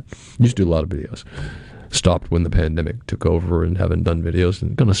answer that. Used to do a lot of videos. Stopped when the pandemic took over and haven't done videos,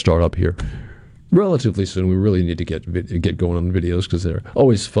 and going to start up here relatively soon. We really need to get going on videos because they're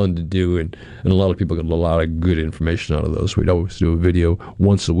always fun to do, and a lot of people get a lot of good information out of those. We'd always do a video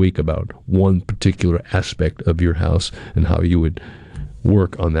once a week about one particular aspect of your house and how you would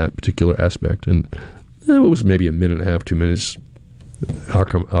work on that particular aspect. And it was maybe a minute and a half, 2 minutes.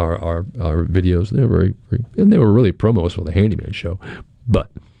 Our videos, they were and they were really promos for the Handyman show,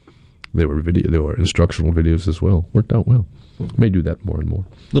 but they were instructional videos as well. Worked out well. May do that more and more.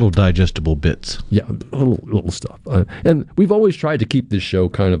 Little digestible bits. Yeah, little stuff. And we've always tried to keep this show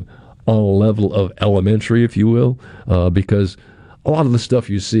kind of on a level of elementary, if you will, because a lot of the stuff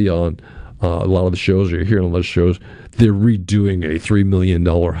you see on a lot of the shows, or you hear on a lot of shows, they're redoing a $3 million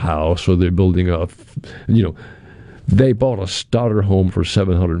house, or they're building they bought a starter home for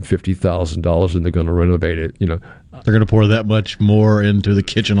 $750,000 and they're going to renovate it. They're going to pour that much more into the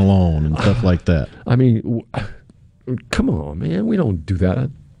kitchen alone and stuff like that. I mean, come on, man. We don't do that.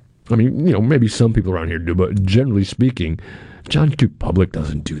 I mean, maybe some people around here do, but generally speaking, John Q. Public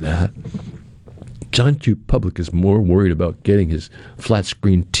doesn't do that. John Q. Public is more worried about getting his flat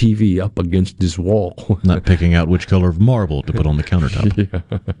screen TV up against his wall. Not picking out which color of marble to put on the countertop. Yeah,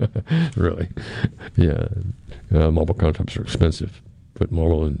 really. Yeah. Marble countertops are expensive. Put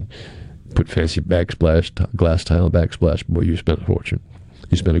marble and put fancy backsplash, glass tile backsplash. Boy, you spent a fortune.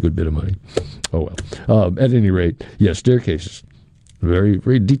 You spent a good bit of money. Oh, well. At any rate, yeah, staircases. Very,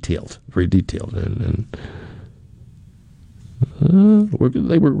 very detailed. Very detailed. And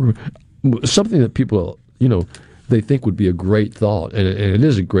they were something that people, they think would be a great thought, and it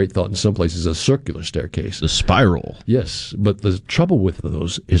is a great thought in some places, a circular staircase. A spiral. Yes, but the trouble with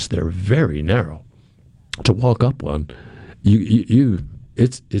those is they're very narrow. To walk up one,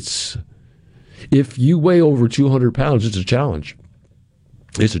 it's if you weigh over 200 pounds, it's a challenge.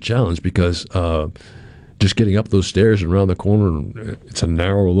 It's a challenge because just getting up those stairs and around the corner, it's a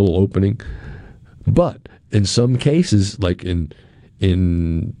narrow little opening. But in some cases, like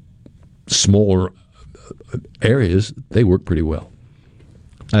in smaller areas, they work pretty well.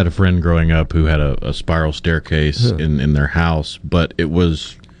 I had a friend growing up who had a spiral staircase in their house, but it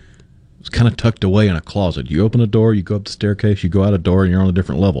was kind of tucked away in a closet. You open a door, you go up the staircase, you go out a door, and you're on a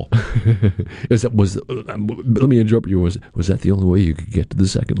different level. Let me interrupt you. Was that the only way you could get to the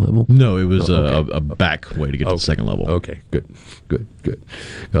second level? No, it was a back way to get to the second level. Okay, good.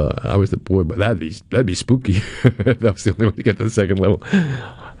 I was the boy, but that'd be spooky. That was the only way to get to the second level.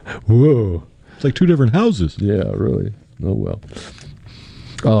 Whoa. It's like two different houses. Yeah, really. Oh,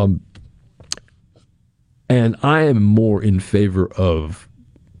 well. And I am more in favor of,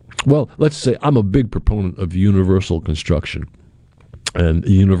 well, let's say I'm a big proponent of universal construction. and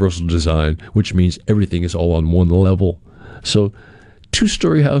universal design, which means everything is all on one level. So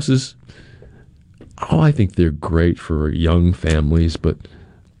 2-story houses, I think they're great for young families, but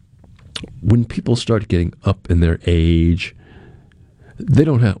when people start getting up in their age, they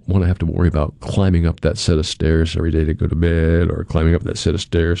don't want to have to worry about climbing up that set of stairs every day to go to bed, or climbing up that set of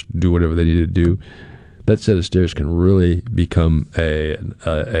stairs to do whatever they need to do. That set of stairs can really become a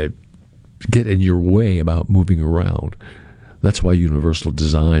get in your way about moving around. That's why universal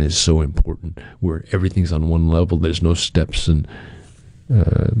design is so important, where everything's on one level. There's no steps, and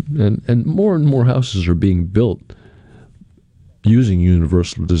more houses are being built using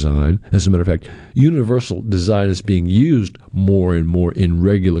universal design. As a matter of fact, universal design is being used more and more in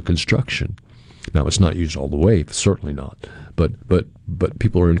regular construction. Now, it's not used all the way, certainly not. But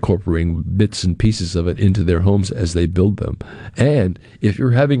people are incorporating bits and pieces of it into their homes as they build them. And if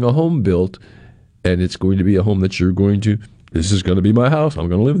you're having a home built, and it's going to be a home that you're going to, this is going to be my house, I'm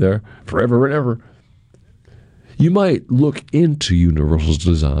going to live there forever and ever, you might look into universal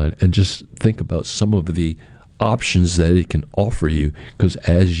design and just think about some of the options that it can offer you, because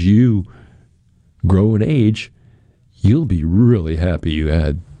as you grow in age, you'll be really happy you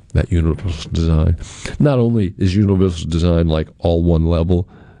had that universal design. Not only is universal design like all one level,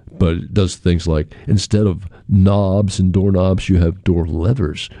 but it does things like, instead of knobs and doorknobs, you have door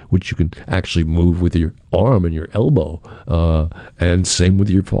levers, which you can actually move with your arm and your elbow. And same with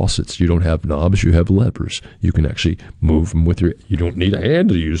your faucets. You don't have knobs, you have levers. You can actually move them with you don't need a hand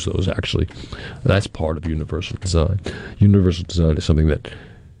to use those, actually. That's part of universal design. Universal design is something that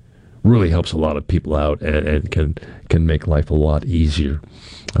really helps a lot of people out and can make life a lot easier,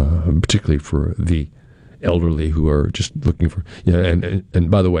 particularly for the elderly who are just looking for,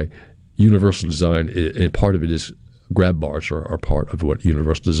 and by the way, universal design, and part of it is grab bars are part of what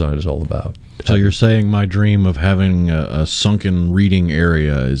universal design is all about. So you're saying my dream of having a sunken reading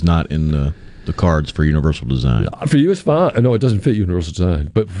area is not in the cards for universal design? For you, it's fine. No, it doesn't fit universal design,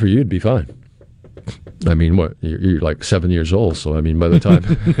 but for you, it'd be fine. I mean, what, you're like 7 years old, so I mean, by the time,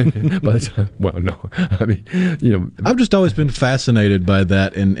 well, no, I mean, I've just always been fascinated by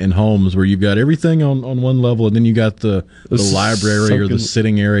that in homes where you've got everything on one level, and then you got the library or the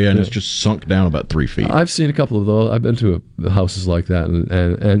sitting area, and it's just sunk down about 3 feet. I've seen a couple of those. I've been to houses like that,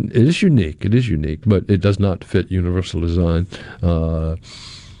 and it is unique. It is unique, but it does not fit universal design.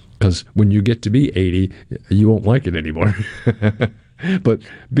 Because when you get to be 80, you won't like it anymore. But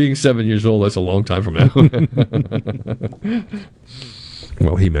being 7 years old, that's a long time from now.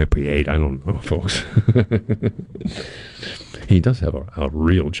 Well, he might be 8. I don't know, folks. He does have a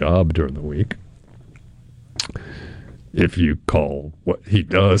real job during the week, if you call what he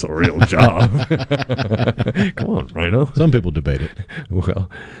does a real job. Come on, Rhino. Some people debate it. Well,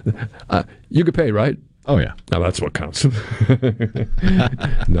 you could pay, right? Oh, yeah. Now, that's what counts.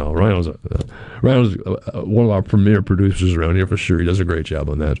 No, Rhino's one of our premier producers around here for sure. He does a great job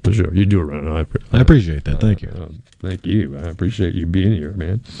on that, for sure. You do it, Rhino. I appreciate that. Thank you. Thank you. I appreciate you being here,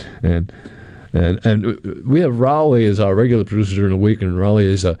 man. And we have Raleigh as our regular producer during the week, and Raleigh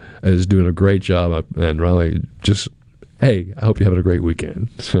is doing a great job. And Raleigh, just, hey, I hope you're having a great weekend.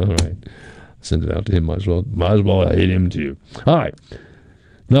 All right. Send it out to him. Might as well hate him too. All right.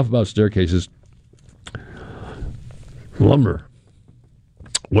 Enough about staircases. Lumber.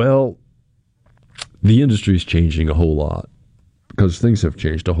 Well, the industry is changing a whole lot because things have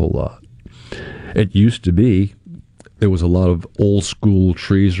changed a whole lot. It used to be there was a lot of old school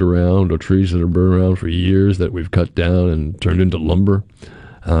trees around, or trees that have been around for years that we've cut down and turned into lumber.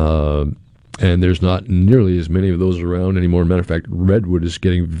 And there's not nearly as many of those around anymore. Matter of fact, redwood is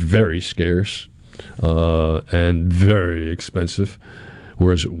getting very scarce and very expensive.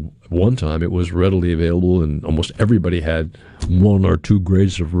 Whereas one time it was readily available and almost everybody had 1 or 2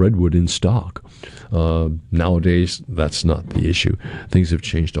 grades of redwood in stock. Nowadays, that's not the issue. Things have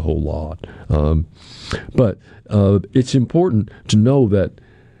changed a whole lot. But it's important to know that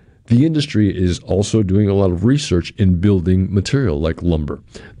the industry is also doing a lot of research in building material like lumber.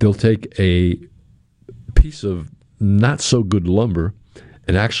 They'll take a piece of not so good lumber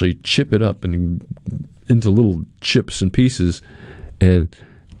and actually chip it up into little chips and pieces and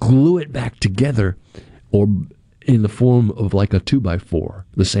glue it back together, or in the form of like a 2x4,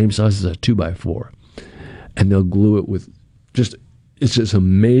 the same size as a 2x4. And they'll glue it with it's just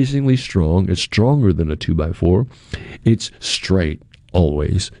amazingly strong. It's stronger than a 2x4. It's straight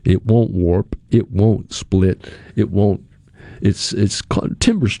always. It won't warp. It won't split. It won't. It's called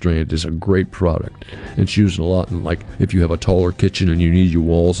Timber Strand is a great product. It's used a lot in, like, if you have a taller kitchen and you need your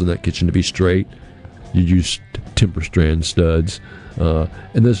walls in that kitchen to be straight, you use Timber Strand studs.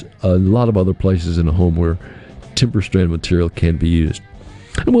 And there's a lot of other places in a home where timber strand material can be used.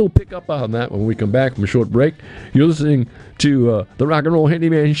 And we'll pick up on that when we come back from a short break. You're listening to the Rock and Roll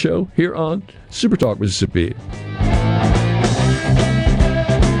Handyman Show here on Super Talk Mississippi.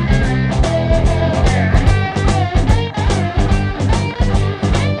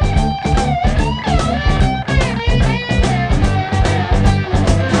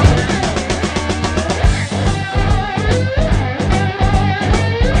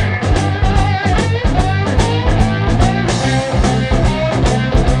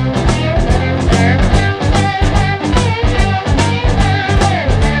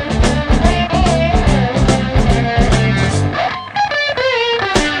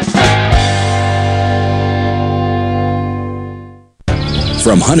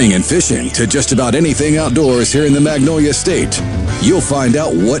 From hunting and fishing to just about anything outdoors here in the Magnolia State, you'll find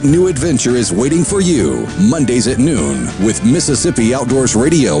out what new adventure is waiting for you Mondays at noon with Mississippi Outdoors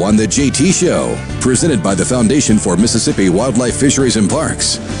Radio on The JT Show, presented by the Foundation for Mississippi Wildlife Fisheries and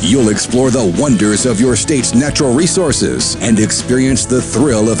Parks. You'll explore the wonders of your state's natural resources and experience the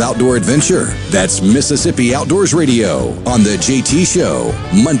thrill of outdoor adventure. That's Mississippi Outdoors Radio on The JT Show,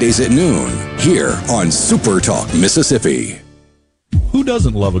 Mondays at noon, here on Super Talk Mississippi. Who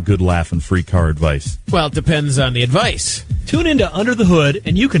doesn't love a good laugh and free car advice? Well, it depends on the advice. Tune into Under the Hood,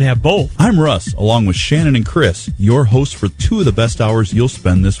 and you can have both. I'm Russ, along with Shannon and Chris, your hosts for 2 of the best hours you'll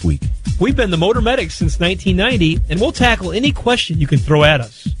spend this week. We've been the Motor Medics since 1990, and we'll tackle any question you can throw at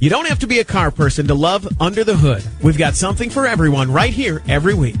us. You don't have to be a car person to love Under the Hood. We've got something for everyone right here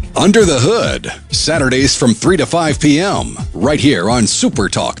every week. Under the Hood, Saturdays from 3 to 5 p.m., right here on Super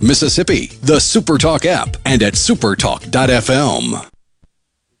Talk Mississippi, the Super Talk app, and at supertalk.fm.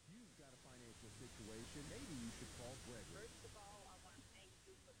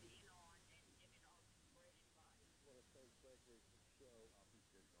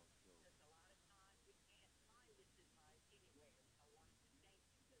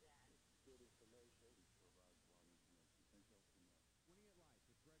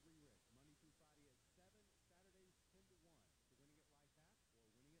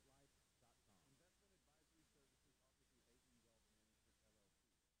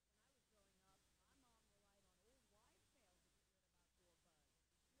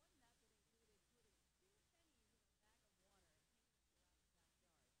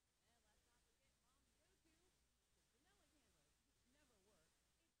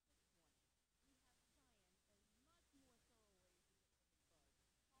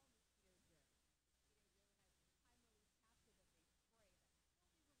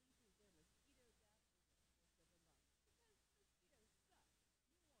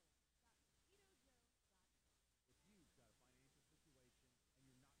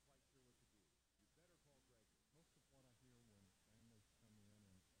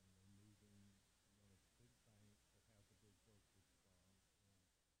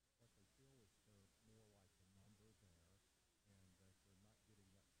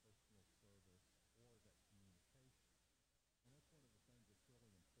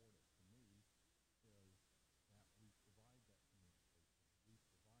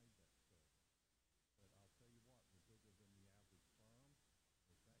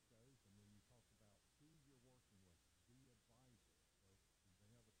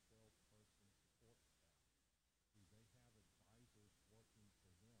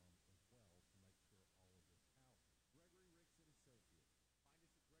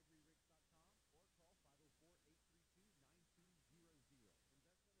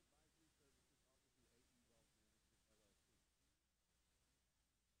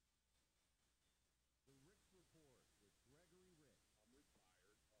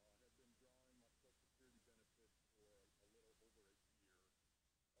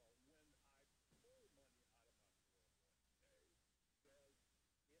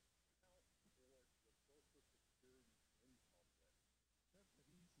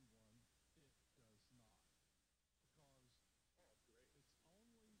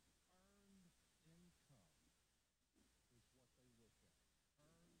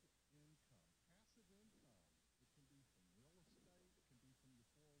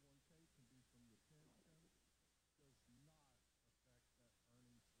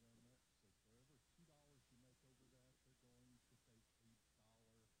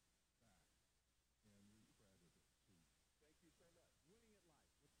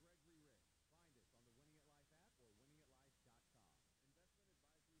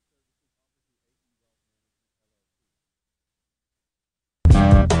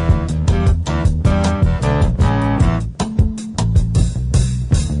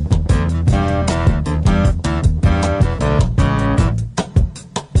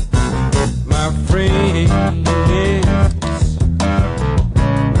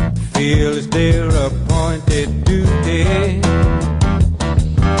 their appointed duty.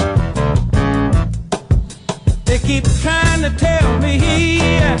 They keep trying to tell me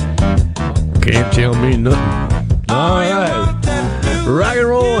can't tell me nothing. All right. Rock and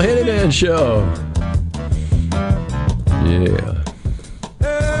Roll Handyman Show. Yeah.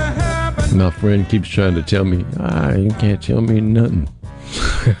 My friend keeps trying to tell me, you can't tell me nothing.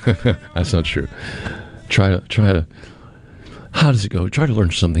 That's not true. Try to. How does it go? Try to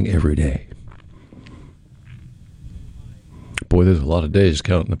learn something every day. Boy, there's a lot of days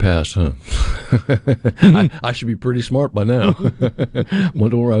counting the past, huh? I should be pretty smart by now.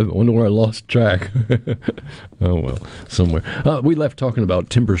 wonder where I lost track. Oh well, somewhere. We left talking about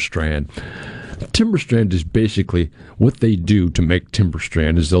TimberStrand. TimberStrand is basically what they do to make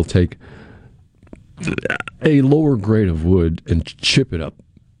TimberStrand is they'll take a lower grade of wood and chip it up,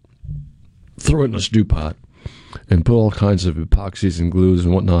 throw it in a stew pot, and put all kinds of epoxies and glues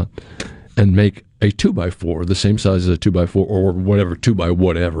and whatnot, and make a 2x4, the same size as a 2x4 or whatever, 2x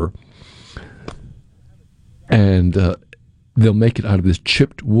whatever. And they'll make it out of this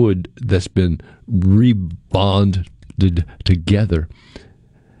chipped wood that's been rebonded together.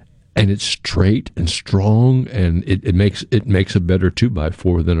 And it's straight and strong, and it makes a better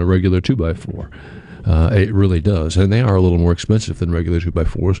 2x4 than a regular 2x4. It really does. And they are a little more expensive than regular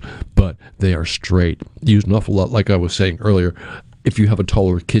 2x4s, but they are straight. Used an awful lot, like I was saying earlier. If you have a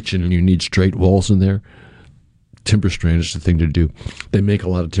taller kitchen and you need straight walls in there, TimberStrand is the thing to do. They make a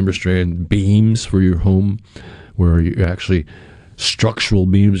lot of TimberStrand beams for your home, where you actually structural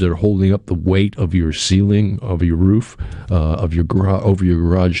beams that are holding up the weight of your ceiling, of your roof, of your over your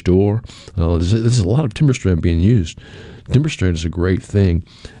garage door. There's a lot of TimberStrand being used. TimberStrand is a great thing,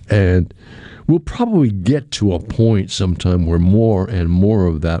 and we'll probably get to a point sometime where more and more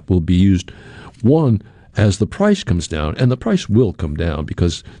of that will be used. One, as the price comes down, and the price will come down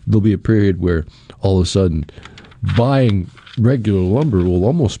because there'll be a period where all of a sudden buying regular lumber will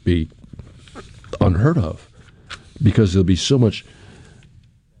almost be unheard of because there'll be so much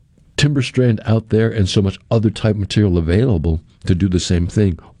TimberStrand out there and so much other type material available to do the same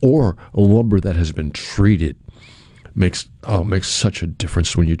thing, or a lumber that has been treated. Makes such a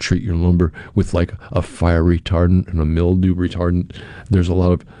difference when you treat your lumber with like a fire retardant and a mildew retardant. There's a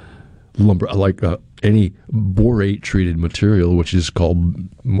lot of lumber, like any borate treated material, which is called,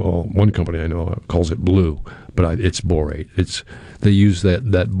 well, one company I know calls it blue, but it's borate. They use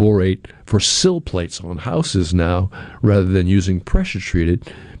that borate for sill plates on houses now rather than using pressure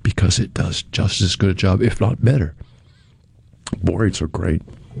treated because it does just as good a job, if not better. Borates are great.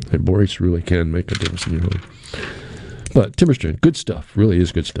 And borates really can make a difference in your home. But TimberStrand, good stuff. Really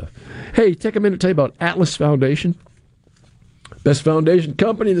is good stuff. Hey, take a minute to tell you about Atlas Foundation. Best foundation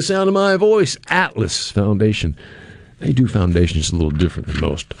company, the sound of my voice, Atlas Foundation. They do foundations a little different than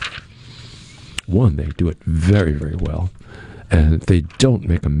most. One, they do it very, very well. And they don't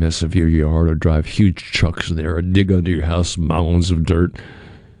make a mess of your yard or drive huge trucks in there or dig under your house mounds of dirt.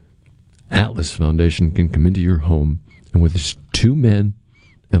 Atlas Foundation can come into your home and with just 2 men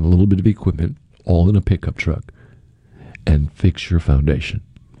and a little bit of equipment, all in a pickup truck, and fix your foundation.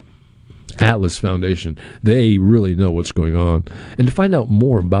 Atlas Foundation, they really know what's going on. And to find out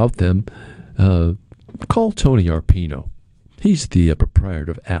more about them, call Tony Arpino. He's the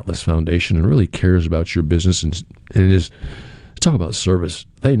proprietor of Atlas Foundation and really cares about your business and is, talk about service.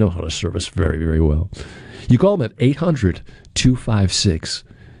 They know how to service very, very well. You call them at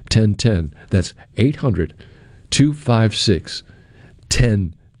 800-256-1010. That's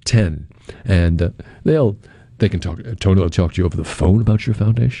 800-256-1010. And they can talk. Tony will talk to you over the phone about your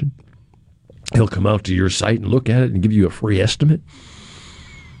foundation. He'll come out to your site and look at it and give you a free estimate.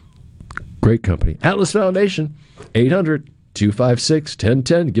 Great company. Atlas Foundation,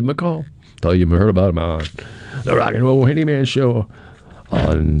 800-256-1010. Give them a call. Tell you heard about them on the Rock and Roll Handyman Show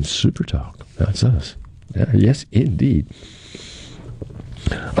on Super Talk. That's us. Yes, indeed.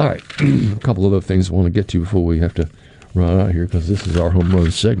 All right. A couple other things I want to get to before we have to run out here because this is our home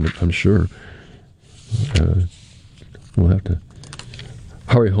run segment, I'm sure. We'll have to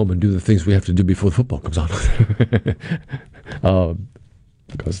hurry home and do the things we have to do before the football comes on.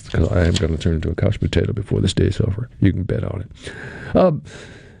 Because I am going to turn into a couch potato before this day is over. You can bet on it. A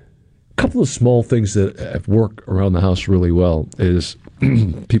couple of small things that have worked around the house really well is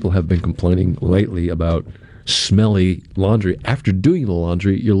people have been complaining lately about smelly laundry. After doing the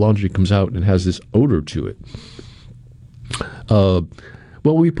laundry, your laundry comes out and has this odor to it.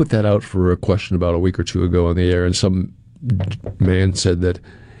 Well, we put that out for a question about a week or two ago on the air, and some man said that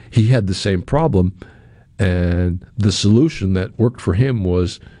he had the same problem, and the solution that worked for him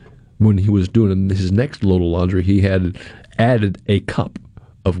was when he was doing his next load of laundry, he had added a cup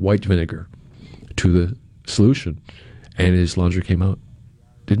of white vinegar to the solution, and his laundry came out,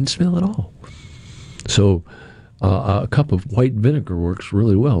 didn't smell at all. So a cup of white vinegar works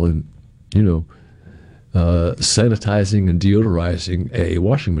really well in, sanitizing and deodorizing a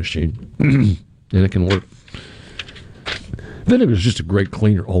washing machine, and it can work. Vinegar is just a great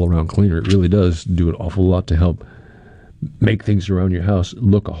cleaner, all-around cleaner. It really does do an awful lot to help make things around your house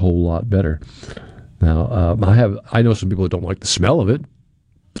look a whole lot better. Now, I know some people that don't like the smell of it.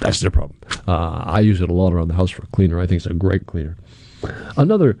 That's their problem. I use it a lot around the house for a cleaner. I think it's a great cleaner.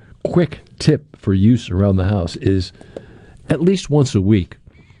 Another quick tip for use around the house is at least once a week,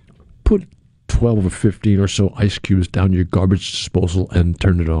 put 12 or 15 or so ice cubes down your garbage disposal and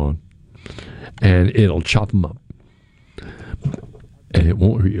turn it on. And it'll chop them up. And it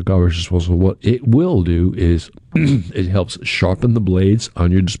won't hurt your garbage disposal. What it will do is it helps sharpen the blades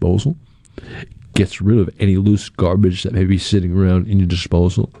on your disposal, gets rid of any loose garbage that may be sitting around in your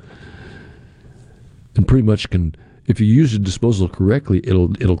disposal, and pretty much can, if you use the disposal correctly,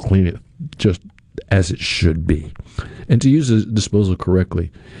 it'll clean it just as it should be. And to use the disposal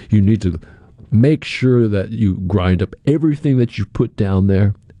correctly, you need to make sure that you grind up everything that you put down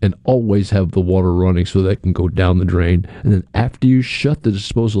there, and always have the water running so that it can go down the drain. And then after you shut the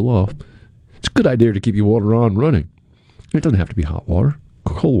disposal off, it's a good idea to keep your water on running. It doesn't have to be hot water.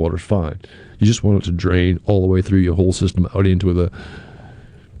 Cold water's fine. You just want it to drain all the way through your whole system out into the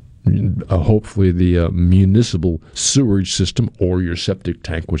hopefully the municipal sewerage system or your septic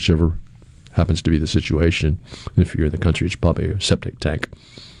tank, whichever happens to be the situation. And if you're in the country, it's probably a septic tank.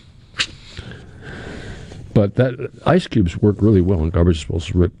 But that ice cubes work really well in garbage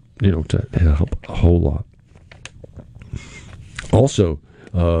disposal, to help a whole lot. Also,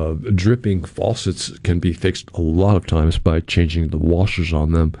 dripping faucets can be fixed a lot of times by changing the washers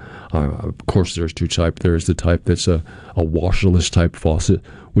on them. Of course, there's two types. There's the type that's a washerless type faucet,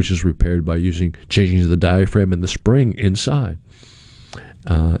 which is repaired by changing the diaphragm and the spring inside.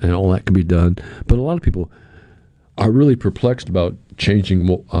 And all that can be done. But a lot of people are really perplexed about changing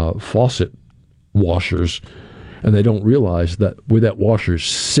faucet washers, and they don't realize that where that washer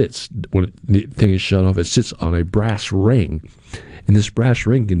sits when the thing is shut off, it sits on a brass ring, and this brass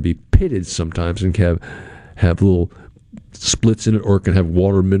ring can be pitted sometimes and can have little splits in it, or it can have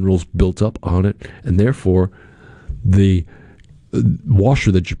water minerals built up on it, and therefore the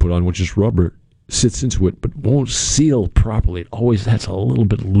washer that you put on, which is rubber, sits into it but won't seal properly. It always has a little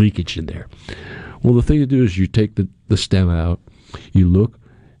bit of leakage in there. Well, the thing to do is you take the stem out, you look,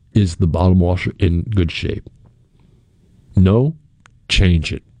 is the bottom washer in good shape? No?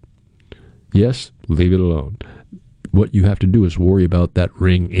 Change it. Yes? Leave it alone. What you have to do is worry about that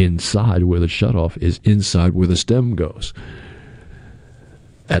ring inside where the shutoff is, inside where the stem goes.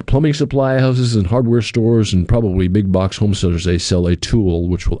 At plumbing supply houses and hardware stores and probably big box home centers, they sell a tool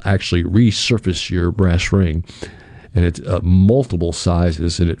which will actually resurface your brass ring. And it's multiple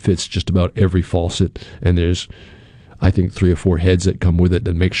sizes, and it fits just about every faucet. And there's, I think, 3 or 4 heads that come with it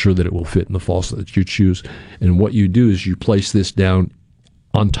and make sure that it will fit in the faucet that you choose. And what you do is you place this down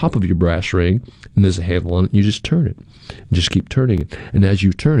on top of your brass ring, and there's a handle on it, and you just turn it. And just keep turning it. And as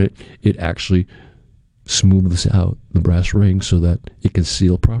you turn it, it actually smooths out the brass ring so that it can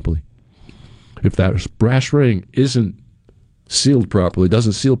seal properly. If that brass ring isn't sealed properly,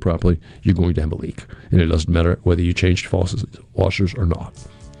 doesn't seal properly, you're going to have a leak. And it doesn't matter whether you changed faucets, washers or not.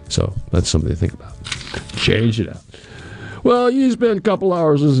 So that's something to think about. Change it out. Well, you spent a couple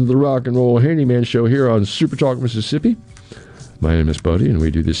hours listening to the Rock and Roll Handyman Show here on Super Talk Mississippi. My name is Buddy, and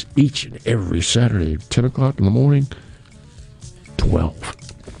we do this each and every Saturday, 10 o'clock in the morning, 12.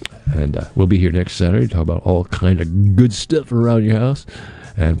 And we'll be here next Saturday to talk about all kind of good stuff around your house,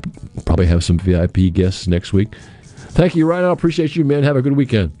 and probably have some VIP guests next week. Thank you, Ryan. I appreciate you, man. Have a good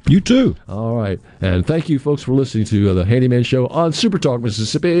weekend. You too. All right. And thank you, folks, for listening to the Handyman Show on Super Talk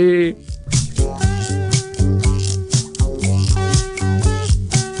Mississippi.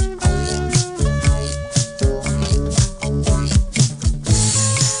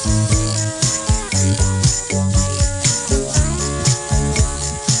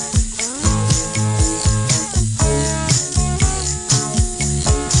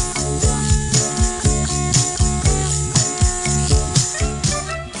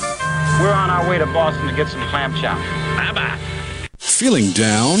 To Boston to get some clam chowder. Bye-bye. Feeling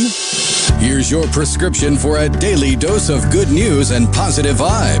down? Here's your prescription for a daily dose of good news and positive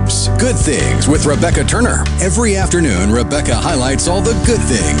vibes. Good Things with Rebecca Turner. Every afternoon, Rebecca highlights all the good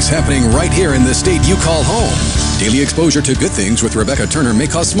things happening right here in the state you call home. Daily exposure to Good Things with Rebecca Turner may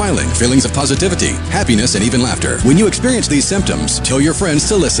cause smiling, feelings of positivity, happiness, and even laughter. When you experience these symptoms, tell your friends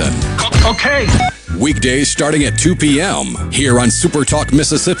to listen. Okay. weekdays starting at 2 p.m. here on Super Talk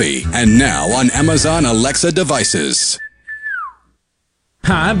Mississippi and now on Amazon Alexa devices.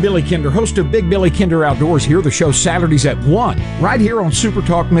 Hi, I'm Billy Kinder, host of Big Billy Kinder Outdoors here. The show Saturdays at 1, right here on Super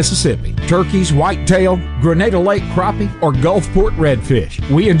Talk Mississippi. Turkeys, whitetail, Grenada Lake crappie, or Gulfport redfish.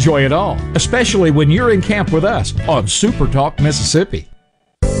 We enjoy it all, especially when you're in camp with us on Super Talk Mississippi.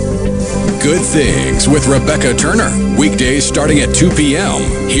 Good Things with Rebecca Turner. Weekdays starting at 2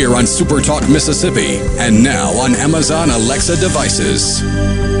 p.m. here on Super Talk Mississippi and now on Amazon Alexa devices.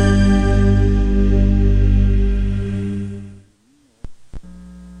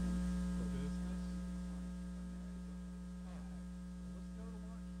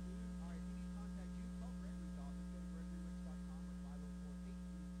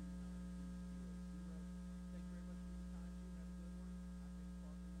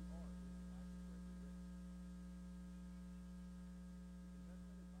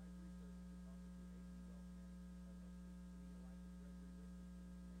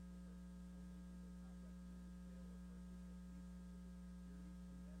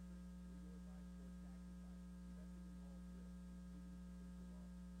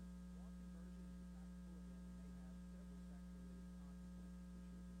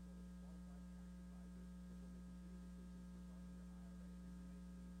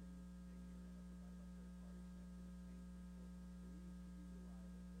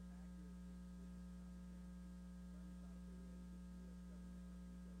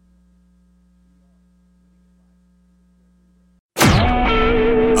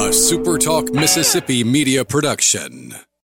 Super Talk Mississippi media production.